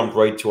 I jumped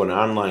right to an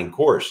online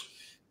course.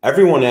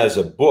 Everyone has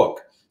a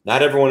book.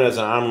 Not everyone has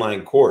an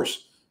online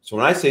course. So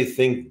when I say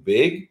think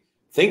big,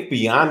 think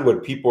beyond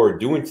what people are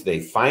doing today.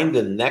 Find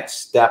the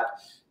next step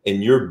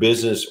in your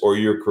business or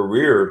your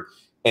career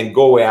and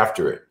go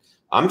after it.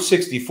 I'm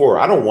 64.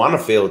 I don't want to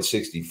fail at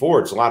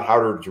 64. It's a lot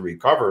harder to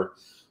recover.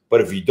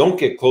 But if you don't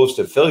get close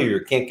to failure,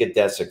 you can't get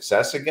that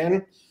success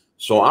again.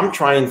 So I'm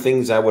trying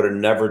things I would have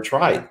never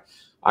tried.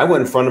 I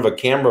went in front of a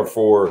camera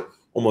for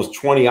almost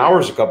 20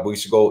 hours a couple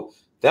weeks ago.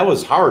 That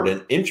was hard.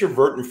 An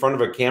introvert in front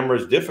of a camera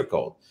is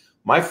difficult.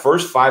 My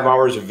first 5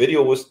 hours of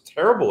video was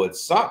terrible. It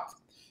sucked.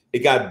 It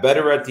got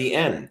better at the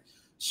end.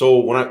 So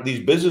when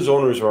these business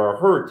owners are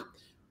hurt,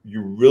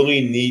 you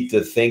really need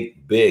to think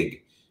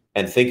big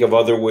and think of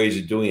other ways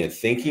of doing it.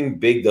 Thinking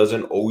big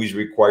doesn't always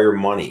require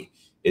money.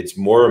 It's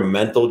more a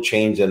mental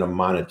change than a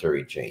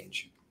monetary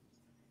change.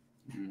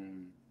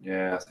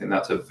 Yeah, I think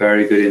that's a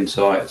very good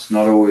insight. It's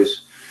not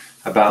always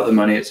about the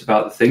money, it's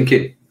about the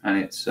thinking. And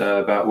it's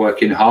about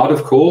working hard,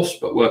 of course,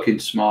 but working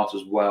smart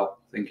as well.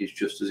 I think is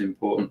just as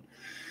important.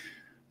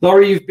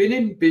 Laurie, you've been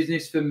in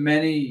business for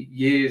many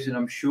years, and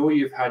I'm sure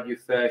you've had your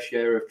fair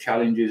share of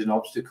challenges and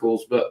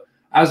obstacles. But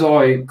as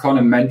I kind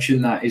of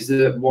mentioned that, is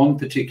there one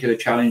particular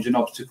challenge and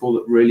obstacle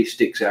that really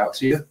sticks out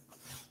to you?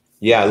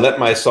 Yeah, I let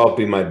myself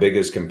be my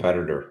biggest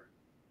competitor.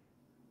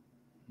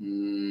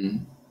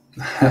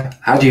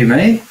 How do you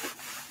mean?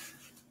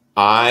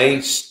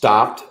 I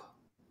stopped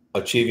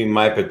achieving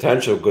my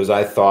potential because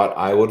I thought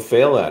I would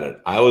fail at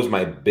it. I was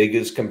my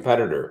biggest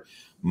competitor.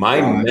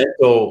 My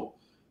mental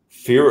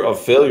fear of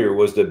failure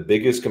was the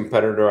biggest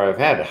competitor I've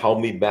had. It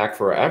held me back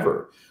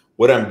forever.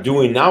 What I'm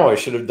doing now, I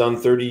should have done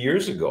 30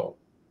 years ago.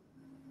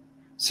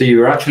 So you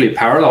were actually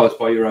paralyzed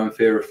by your own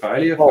fear of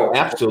failure? Oh,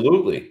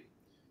 absolutely.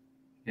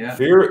 Yeah.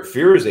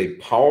 Fear is a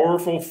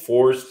powerful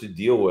force to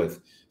deal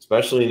with,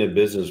 especially in the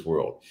business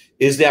world.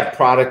 Is that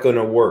product going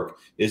to work?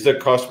 Is the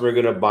customer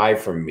going to buy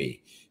from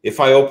me? If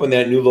I open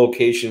that new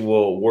location,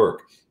 will it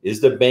work?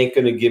 Is the bank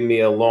going to give me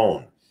a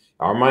loan?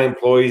 Are my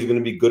employees going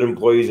to be good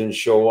employees and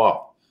show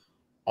up?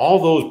 All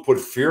those put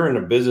fear in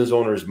a business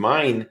owner's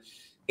mind.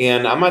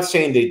 And I'm not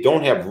saying they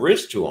don't have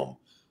risk to them,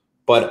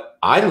 but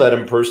I let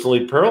them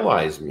personally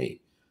paralyze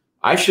me.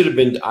 I should have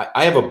been,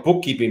 I have a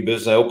bookkeeping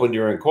business I opened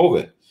during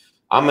COVID.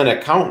 I'm an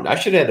accountant. I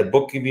should have had a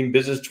bookkeeping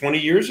business 20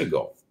 years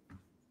ago.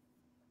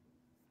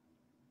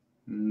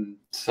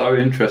 So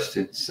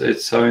interesting.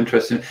 It's so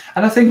interesting.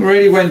 And I think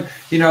really when,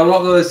 you know, a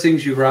lot of those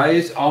things you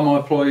raised, are my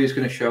employees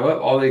going to show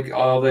up? Are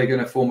they going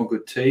to form a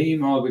good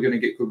team? Are we going to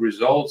get good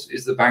results?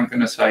 Is the bank going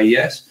to say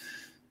yes?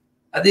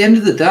 At the end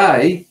of the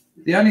day,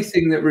 the only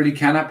thing that really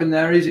can happen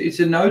there is it's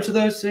a no to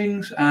those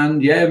things.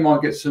 And yeah,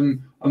 might get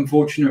some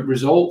unfortunate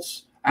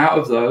results out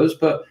of those,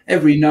 but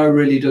every no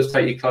really does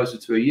take you closer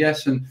to a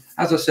yes. And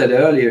as I said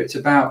earlier, it's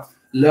about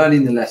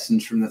learning the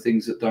lessons from the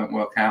things that don't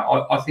work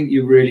out. I think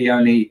you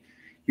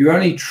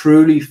only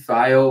truly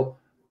fail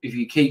if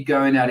you keep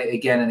going at it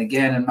again and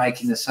again and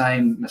making the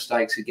same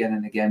mistakes again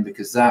and again,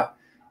 because that,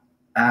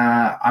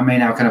 I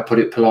mean, how can I put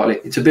it politely?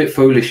 It's a bit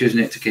foolish, isn't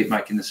it, to keep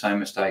making the same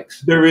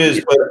mistakes? There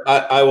is,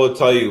 but I will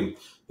tell you,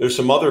 there's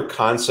some other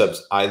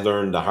concepts I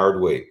learned the hard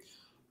way.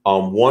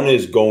 One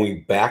is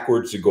going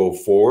backwards to go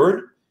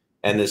forward.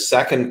 And the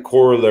second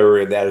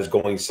corollary of that is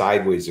going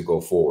sideways to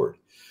go forward.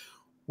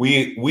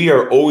 We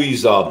are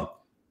always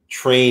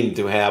trained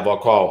to have, I'll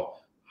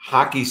call,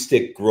 hockey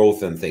stick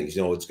growth and things.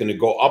 You know, it's going to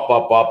go up,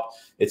 up, up.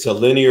 It's a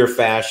linear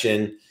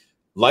fashion.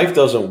 Life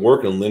doesn't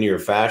work in linear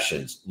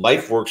fashions.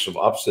 Life works with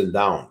ups and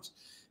downs.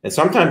 And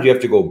sometimes you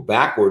have to go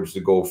backwards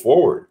to go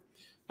forward.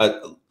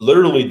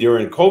 Literally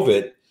during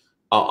COVID,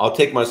 I'll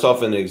take myself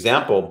as an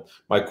example.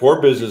 My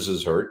core business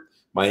is hurt.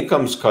 My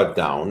income's cut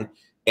down,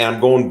 and I'm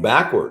going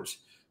backwards.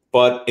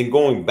 But in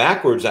going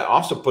backwards, I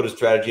also put a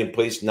strategy in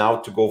place now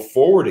to go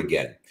forward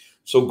again.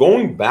 So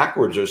going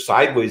backwards or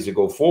sideways to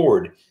go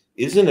forward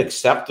is an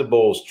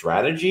acceptable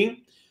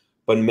strategy,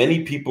 but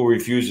many people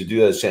refuse to do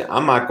that, saying,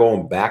 I'm not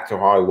going back to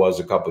how I was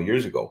a couple of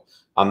years ago.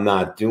 I'm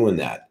not doing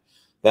that.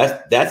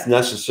 That's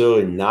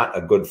necessarily not a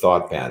good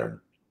thought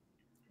pattern.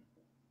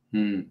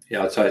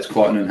 Yeah, I'd say it's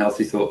quite an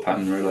unhealthy thought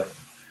pattern, really.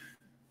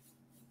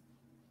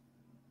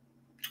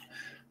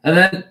 And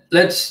then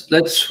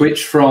let's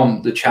switch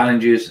from the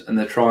challenges and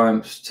the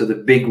triumphs to the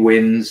big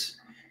wins.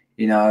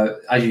 You know,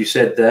 as you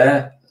said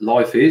there,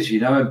 life is, you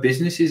know, and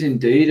business is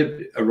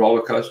indeed a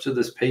roller coaster.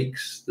 There's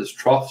peaks, there's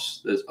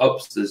troughs, there's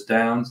ups, there's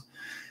downs.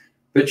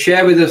 But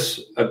share with us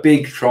a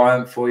big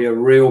triumph for you, a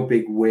real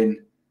big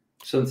win,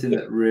 something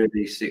that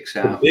really sticks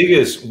out. The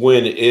biggest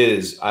win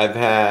is I've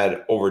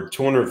had over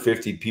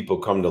 250 people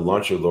come to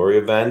Lunch with Laurie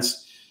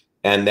events,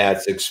 and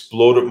that's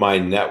exploded my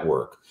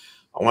network.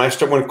 When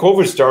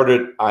COVID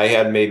started, I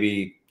had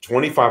maybe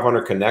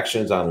 2,500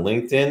 connections on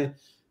LinkedIn.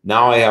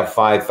 Now I have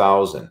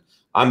 5,000.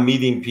 I'm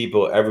meeting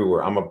people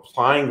everywhere. I'm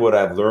applying what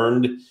I've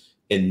learned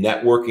in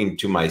networking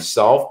to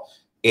myself,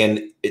 and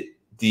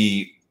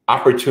the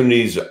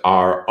opportunities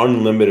are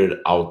unlimited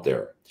out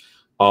there.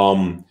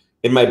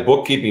 In my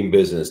bookkeeping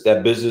business,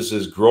 that business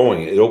is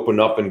growing. It opened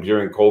up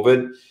during COVID,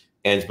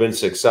 and it's been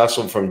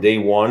successful from day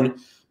one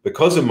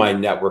because of my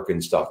network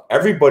and stuff.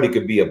 Everybody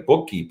could be a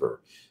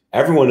bookkeeper.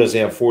 Everyone doesn't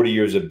have 40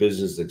 years of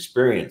business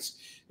experience.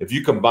 If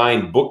you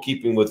combine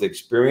bookkeeping with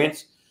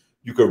experience,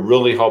 you could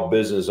really help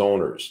business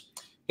owners.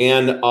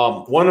 And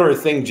one other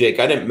thing, Jake,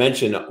 I didn't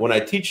mention, when I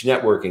teach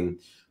networking,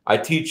 I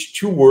teach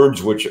two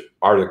words which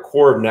are the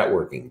core of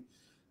networking: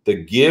 the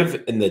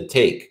give and the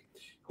take.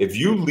 If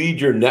you lead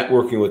your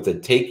networking with the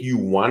take, you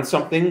want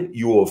something,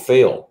 you will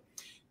fail.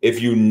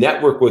 If you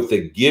network with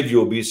the give,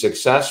 you'll be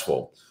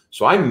successful.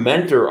 So I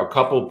mentor a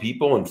couple of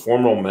people in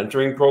formal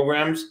mentoring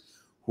programs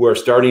who are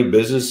starting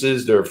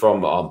businesses. They're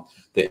from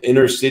the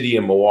inner city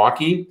in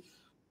Milwaukee.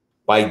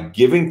 By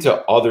giving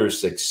to others,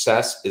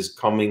 success is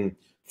coming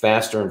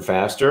faster and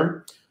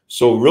faster.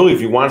 So really,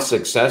 if you want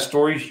success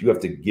stories, you have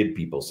to give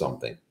people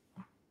something.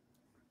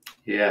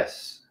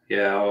 Yes.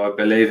 Yeah, I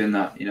believe in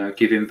that. You know,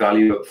 giving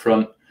value up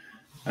front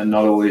and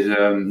not always,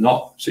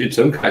 not in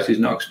some cases,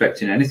 not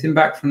expecting anything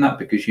back from that,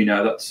 because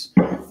that's,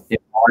 in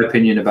my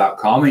opinion, about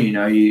karma.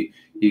 You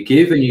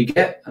give and you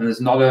get, and there's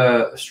not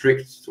a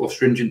strict or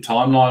stringent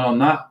timeline on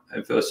that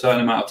for a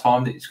certain amount of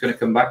time that it's going to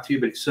come back to you,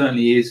 but it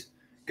certainly is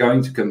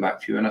going to come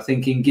back to you. And I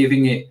think in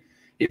giving it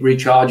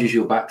recharges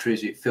your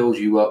batteries, it fills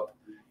you up,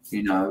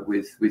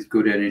 with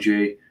good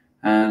energy,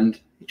 and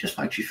it just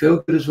makes you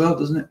feel good as well,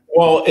 doesn't it?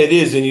 Well, it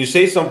is. And you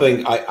say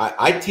something,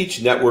 I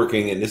teach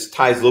networking, and this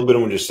ties a little bit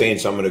on what you're saying,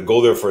 so I'm going to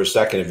go there for a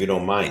second if you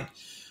don't mind.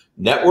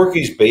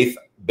 Networking is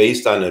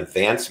based on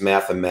advanced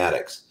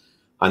mathematics,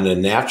 on the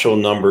natural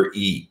number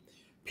E.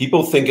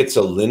 People think it's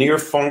a linear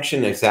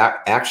function. It's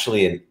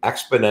actually an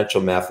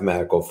exponential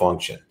mathematical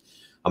function.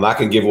 I'm not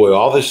going to give away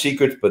all the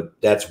secrets, but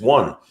that's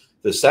one.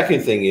 The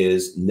second thing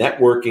is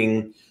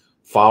networking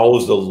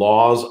follows the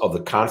laws of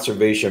the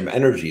conservation of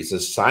energy. It's a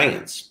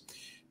science.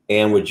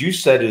 And what you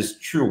said is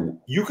true.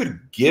 You could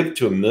give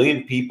to 1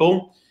 million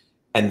people,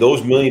 and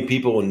those 1 million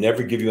people will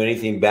never give you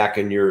anything back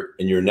in your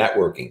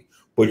networking.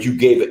 But you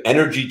gave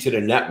energy to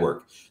the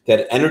network.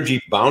 That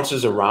energy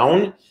bounces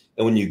around,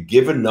 and when you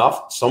give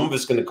enough, some of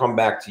it's going to come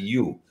back to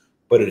you.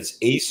 But it's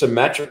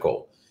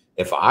asymmetrical.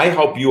 If I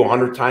help you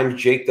 100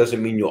 times, Jake,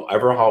 doesn't mean you'll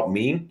ever help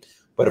me.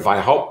 But if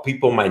I help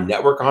people in my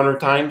network 100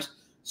 times,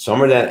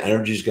 some of that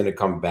energy is going to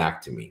come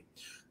back to me.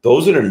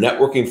 Those are the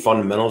networking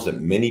fundamentals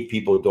that many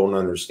people don't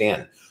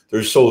understand.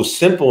 They're so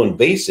simple and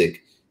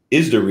basic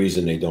is the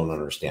reason they don't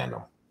understand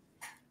them.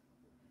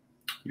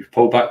 You've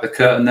pulled back the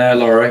curtain there,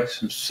 Laurie.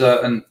 Some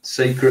certain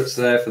secrets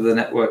there for the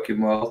networking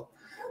world.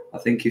 I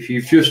think if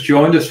you've just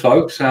joined us,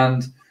 folks,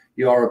 and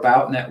you are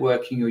about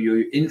networking, or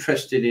you're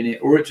interested in it,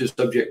 or it's a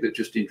subject that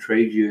just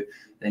intrigued you,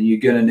 then you're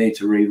going to need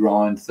to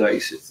rewind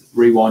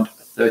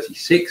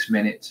 36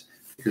 minutes,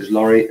 because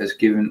Laurie has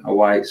given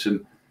away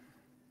some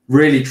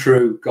really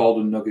true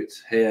golden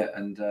nuggets here.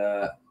 And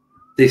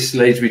this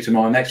leads me to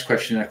my next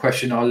question, a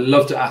question I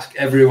love to ask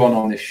everyone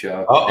on this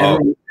show.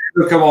 Everyone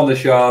who come on the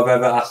show, I've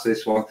ever asked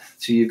this one.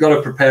 So you've got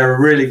to prepare a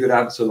really good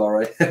answer,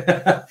 Laurie.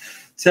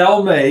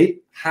 Tell me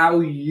how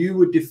you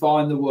would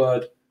define the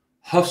word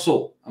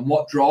hustle and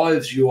what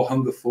drives your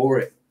hunger for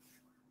it.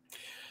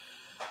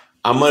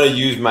 I'm going to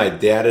use my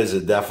dad as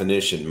a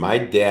definition. My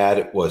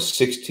dad was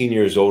 16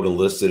 years old,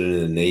 enlisted in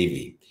the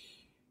Navy.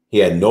 He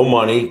had no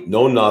money,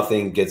 no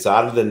nothing, gets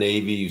out of the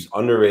Navy. He was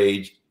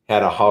underage,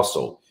 had a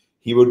hustle.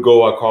 He would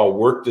go, I call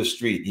work the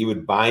street. He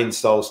would buy and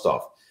sell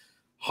stuff.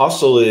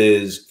 Hustle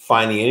is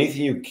finding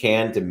anything you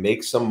can to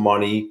make some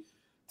money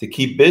to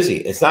keep busy.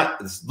 It's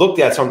looked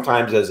at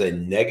sometimes as a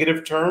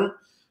negative term.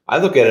 I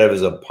look at it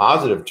as a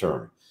positive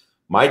term.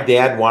 My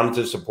dad wanted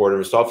to support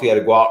himself. He had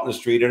to go out in the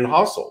street and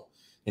hustle.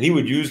 And he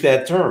would use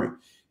that term.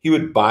 He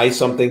would buy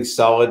something,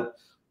 sell it,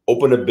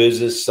 open a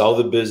business, sell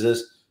the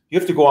business. You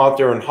have to go out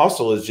there and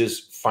hustle. Is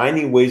just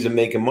finding ways of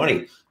making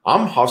money.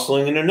 I'm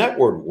hustling in the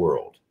network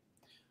world.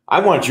 I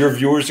want your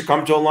viewers to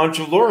come to a lunch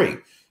with Laurie.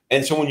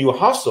 And so when you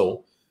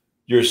hustle,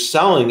 you're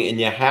selling, and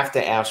you have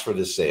to ask for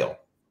the sale.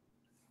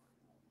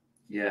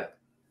 Yeah.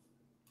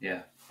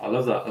 I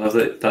love that. I love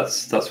that.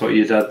 That's what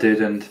your dad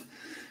did. And,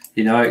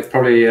 it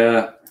probably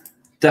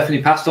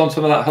definitely passed on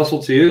some of that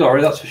hustle to you,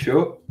 Laurie, that's for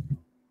sure.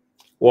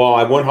 Well,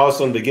 I wouldn't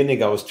hustle in the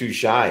beginning. I was too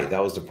shy.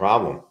 That was the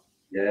problem.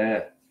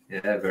 Yeah,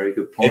 very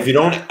good point. If you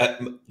don't,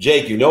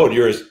 Jake,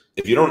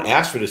 if you don't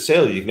ask for the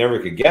sale, you never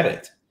could get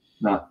it.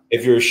 No.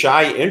 If you're a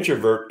shy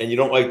introvert and you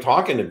don't like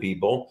talking to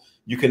people,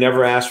 you can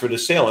never ask for the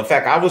sale. In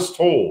fact, I was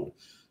told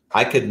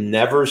I could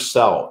never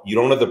sell. You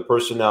don't have the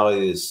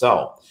personality to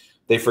sell.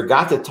 They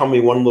forgot to tell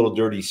me one little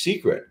dirty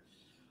secret.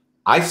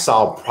 I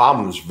solve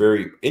problems.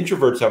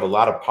 Introverts have a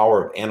lot of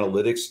power of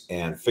analytics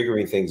and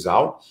figuring things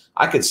out.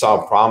 I could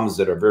solve problems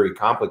that are very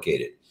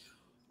complicated.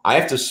 I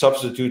have to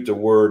substitute the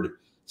word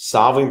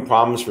solving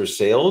problems for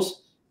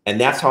sales. And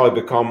that's how I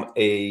become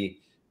a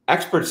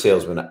expert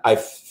salesman. I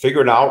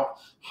figured out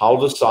how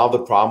to solve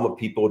the problem of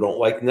people who don't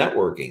like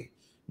networking.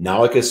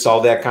 Now I can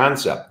solve that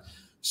concept.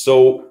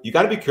 So you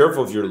got to be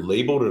careful if you're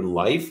labeled in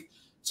life.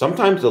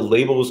 Sometimes the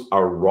labels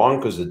are wrong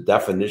because the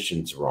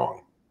definition's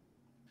wrong.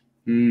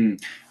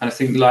 And I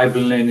think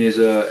labeling is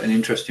an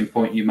interesting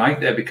point you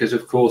make there, because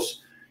of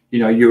course,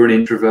 you're an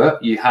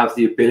introvert. You have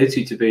the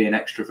ability to be an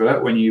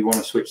extrovert when you want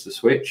to switch the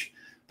switch.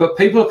 But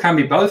people can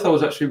be both. I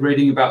was actually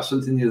reading about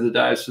something the other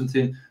day,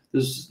 something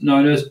that's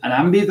known as an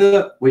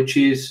ambivert, which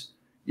is,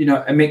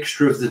 a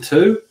mixture of the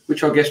two,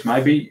 which I guess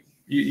maybe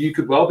you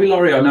could well be,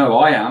 Laurie. I know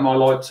I am. I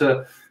like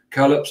to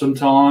curl up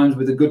sometimes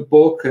with a good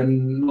book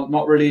and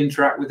not really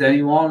interact with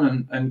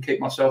anyone and keep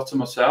myself to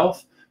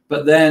myself.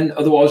 But then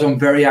otherwise I'm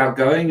very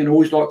outgoing and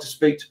always like to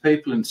speak to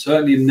people, and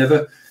certainly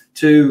never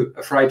too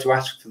afraid to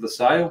ask for the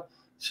sale.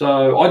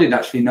 So I didn't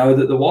actually know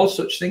that there was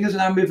such thing as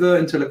an ambivert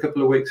until a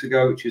couple of weeks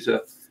ago, which is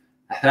a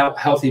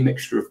healthy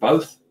mixture of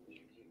both.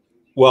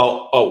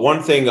 Well,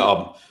 one thing,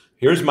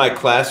 here's my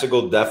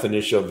classical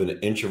definition of an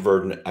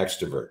introvert and an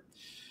extrovert.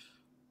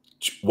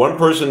 One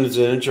person is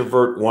an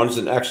introvert, one's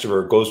an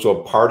extrovert, goes to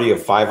a party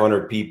of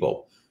 500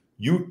 people.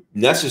 You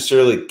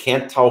necessarily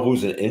can't tell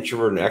who's an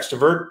introvert and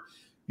extrovert.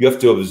 You have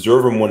to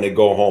observe them when they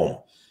go home.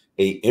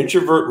 A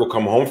introvert will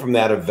come home from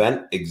that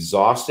event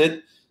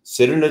exhausted,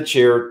 sit in a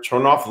chair,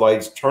 turn off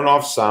lights, turn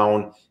off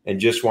sound, and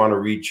just want to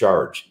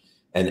recharge.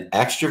 An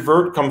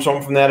extrovert comes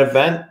home from that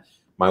event.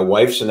 My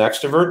wife's an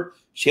extrovert.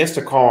 She has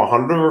to call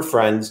 100 of her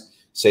friends,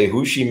 say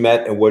who she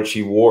met and what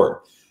she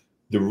wore.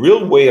 The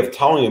real way of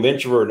telling an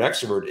introvert and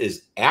extrovert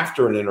is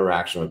after an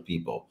interaction with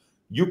people.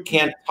 You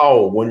can't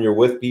tell when you're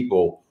with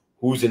people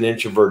who's an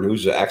introvert and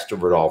who's an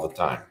extrovert all the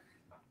time.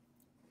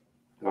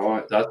 All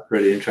right, that's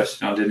really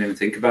interesting. I didn't even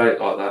think about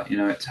it like that. You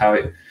know, it's how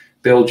it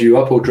builds you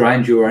up or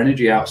drains your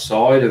energy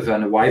outside of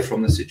and away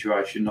from the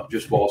situation, not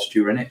just whilst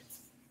you're in it.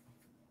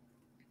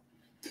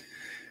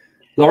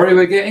 Laurie,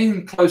 we're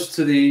getting close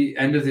to the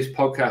end of this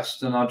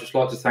podcast, and I'd just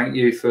like to thank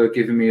you for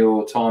giving me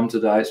your time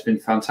today. It's been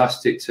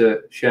fantastic to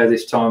share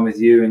this time with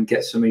you and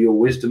get some of your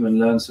wisdom and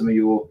learn some of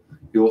your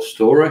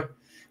story.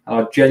 And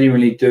I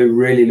genuinely do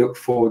really look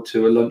forward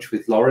to a lunch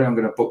with Laurie. I'm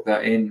going to book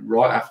that in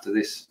right after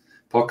this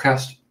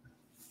podcast.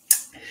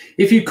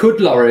 If you could,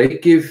 Laurie,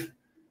 give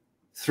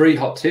 3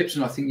 hot tips,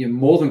 and I think you're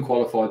more than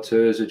qualified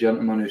to as a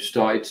gentleman who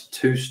started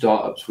 2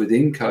 startups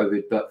within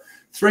COVID, but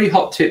 3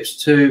 hot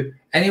tips to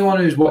anyone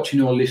who's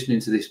watching or listening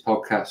to this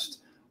podcast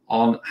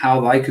on how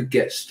they could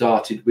get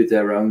started with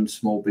their own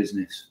small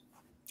business.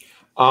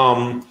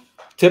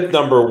 Tip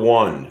number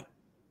 1,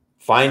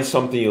 find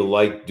something you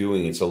like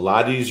doing. It's a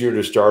lot easier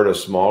to start a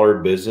smaller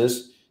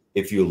business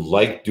if you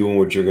like doing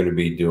what you're going to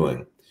be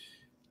doing.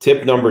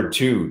 Tip number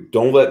 2,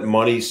 don't let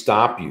money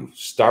stop you.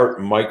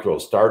 Start micro,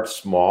 start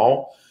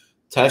small,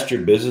 test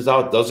your business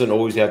out. It doesn't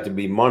always have to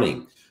be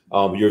money.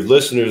 Your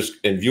listeners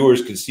and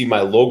viewers can see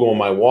my logo on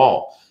my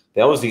wall.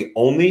 That was the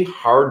only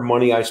hard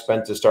money I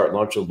spent to start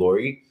Lunch with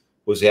Laurie,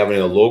 was having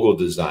a logo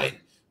design.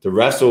 The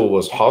rest of it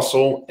was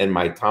hustle and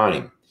my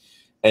time.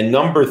 And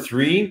number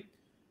 3,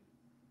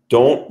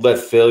 don't let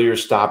failure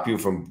stop you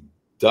from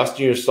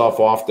dusting yourself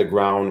off the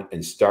ground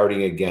and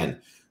starting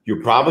again.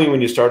 You probably,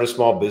 when you start a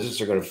small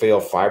business, are going to fail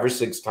 5 or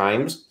 6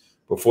 times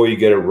before you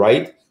get it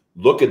right.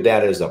 Look at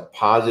that as a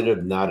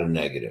positive, not a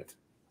negative.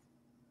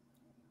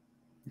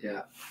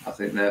 Yeah, I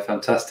think they're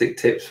fantastic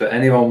tips for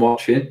anyone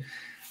watching.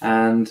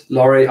 And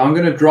Laurie, I'm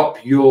going to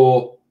drop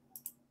your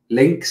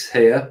links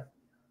here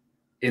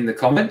in the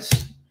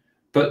comments.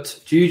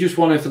 But do you just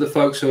want to, for the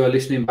folks who are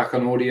listening back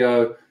on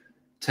audio,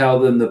 tell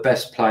them the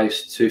best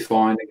place to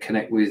find and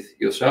connect with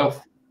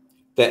yourself?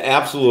 The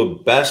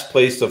absolute best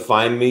place to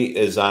find me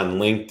is on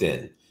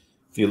LinkedIn.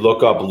 If you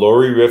look up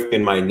Laurie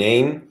Rifkin, my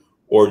name,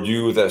 or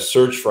do the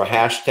search for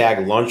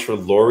hashtag Lunch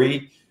with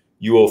Laurie,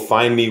 you will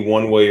find me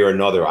one way or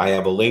another. I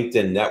have a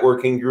LinkedIn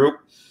networking group.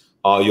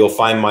 You'll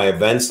find my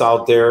events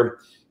out there,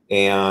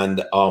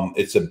 and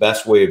it's the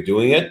best way of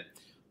doing it.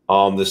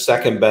 The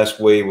second best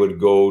way would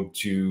go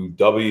to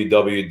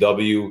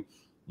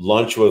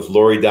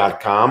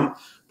www.lunchwithlaurie.com,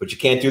 but you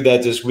can't do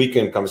that this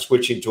weekend. I'm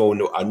switching to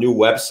a new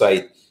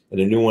website, and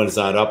the new one is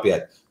not up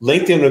yet.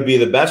 LinkedIn would be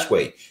the best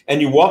way.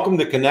 And you're welcome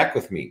to connect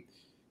with me.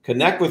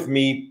 Connect with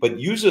me, but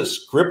use a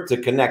script to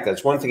connect.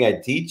 That's one thing I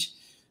teach.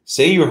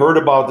 Say you heard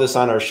about this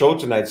on our show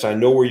tonight, so I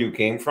know where you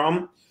came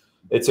from.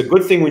 It's a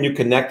good thing when you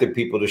connect with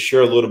people to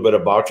share a little bit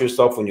about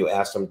yourself when you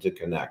ask them to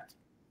connect.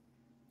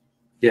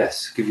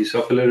 Yes, give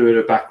yourself a little bit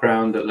of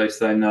background. At least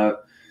they know,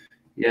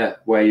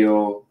 where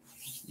you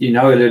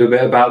know a little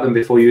bit about them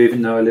before you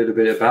even know a little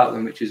bit about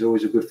them, which is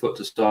always a good foot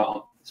to start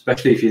on,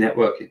 especially if you're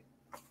networking.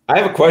 I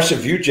have a question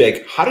for you,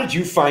 Jake. How did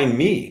you find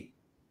me?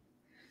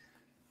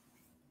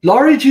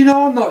 Laurie, do you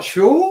know? I'm not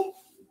sure.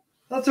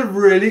 That's a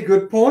really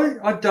good point.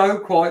 I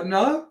don't quite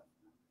know.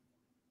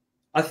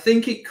 I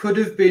think it could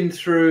have been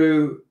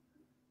through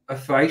a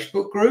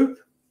Facebook group,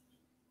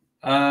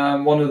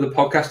 one of the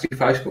podcasting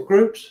Facebook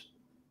groups.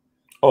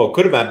 Oh, it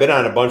could have been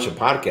on a bunch of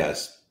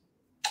podcasts.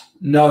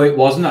 No, it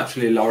wasn't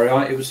actually,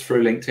 Laurie. It was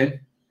through LinkedIn.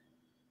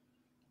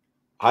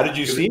 How did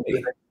you see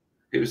me?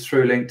 It was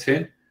through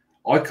LinkedIn.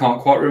 I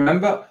can't quite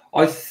remember.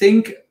 I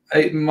think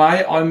I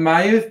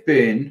may have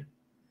been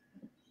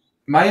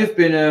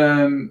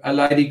a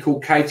lady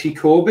called Katie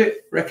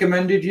Corbett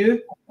recommended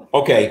you.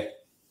 Okay.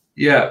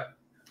 Yeah.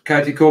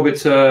 Katie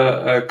Corbett's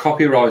a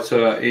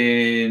copywriter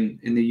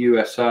in the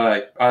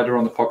USA. I had her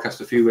on the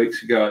podcast a few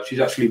weeks ago. She's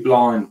actually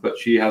blind, but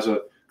she has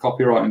a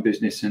copywriting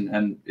business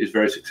and is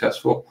very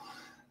successful.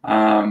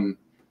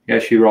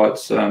 She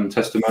writes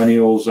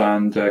testimonials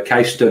and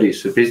case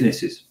studies for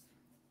businesses.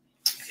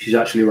 She's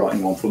actually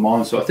writing one for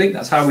mine. So I think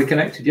that's how we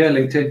connected. Yeah,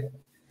 LinkedIn.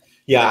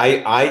 Yeah,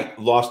 I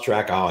lost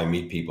track of how I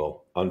meet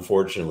people,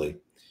 unfortunately.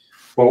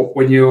 Well,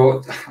 when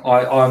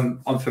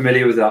I'm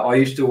familiar with that. I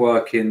used to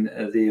work in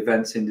the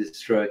events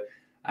industry,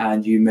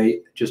 and you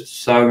meet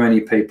just so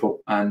many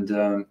people,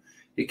 and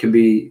it can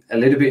be a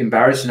little bit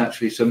embarrassing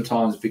actually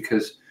sometimes,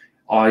 because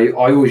I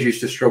always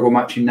used to struggle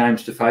matching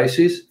names to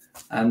faces,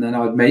 and then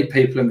I'd meet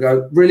people and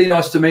go, "Really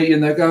nice to meet you,"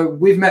 and they go,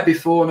 "We've met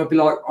before," and I'd be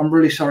like, "I'm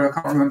really sorry, I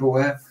can't remember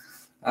where."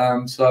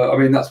 So I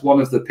mean, that's one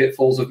of the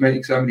pitfalls of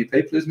meeting so many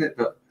people, isn't it?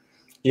 But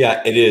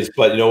yeah, it is.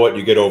 But you know what?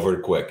 You get over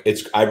it quick.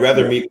 I'd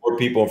rather meet more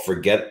people and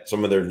forget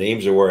some of their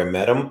names or where I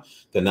met them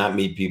than not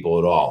meet people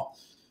at all.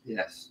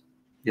 Yes.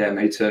 Yeah,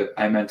 me too.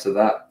 Amen to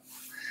that.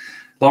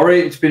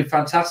 Laurie, it's been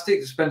fantastic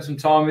to spend some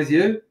time with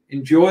you.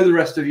 Enjoy the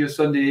rest of your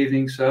Sunday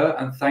evening, sir,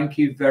 and thank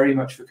you very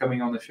much for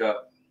coming on the show.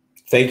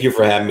 Thank you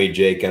for having me,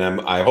 Jake,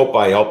 and I hope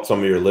I helped some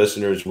of your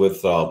listeners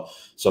with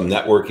some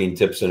networking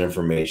tips and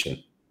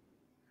information.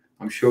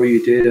 I'm sure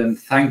you did, and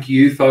thank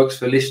you, folks,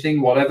 for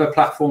listening, whatever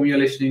platform you're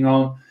listening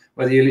on,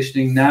 whether you're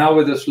listening now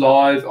with us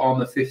live on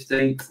the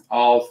 15th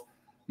of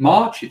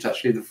March, it's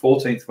actually the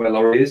 14th where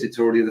Laurie is, it's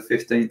already the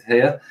 15th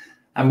here,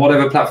 and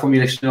whatever platform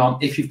you're listening on,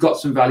 if you've got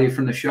some value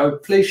from the show,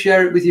 please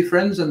share it with your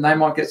friends and they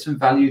might get some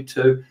value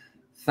too.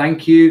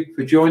 Thank you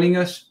for joining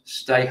us.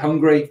 Stay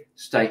hungry,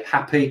 stay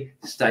happy,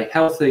 stay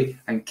healthy,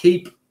 and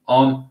keep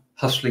on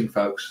hustling,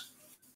 folks.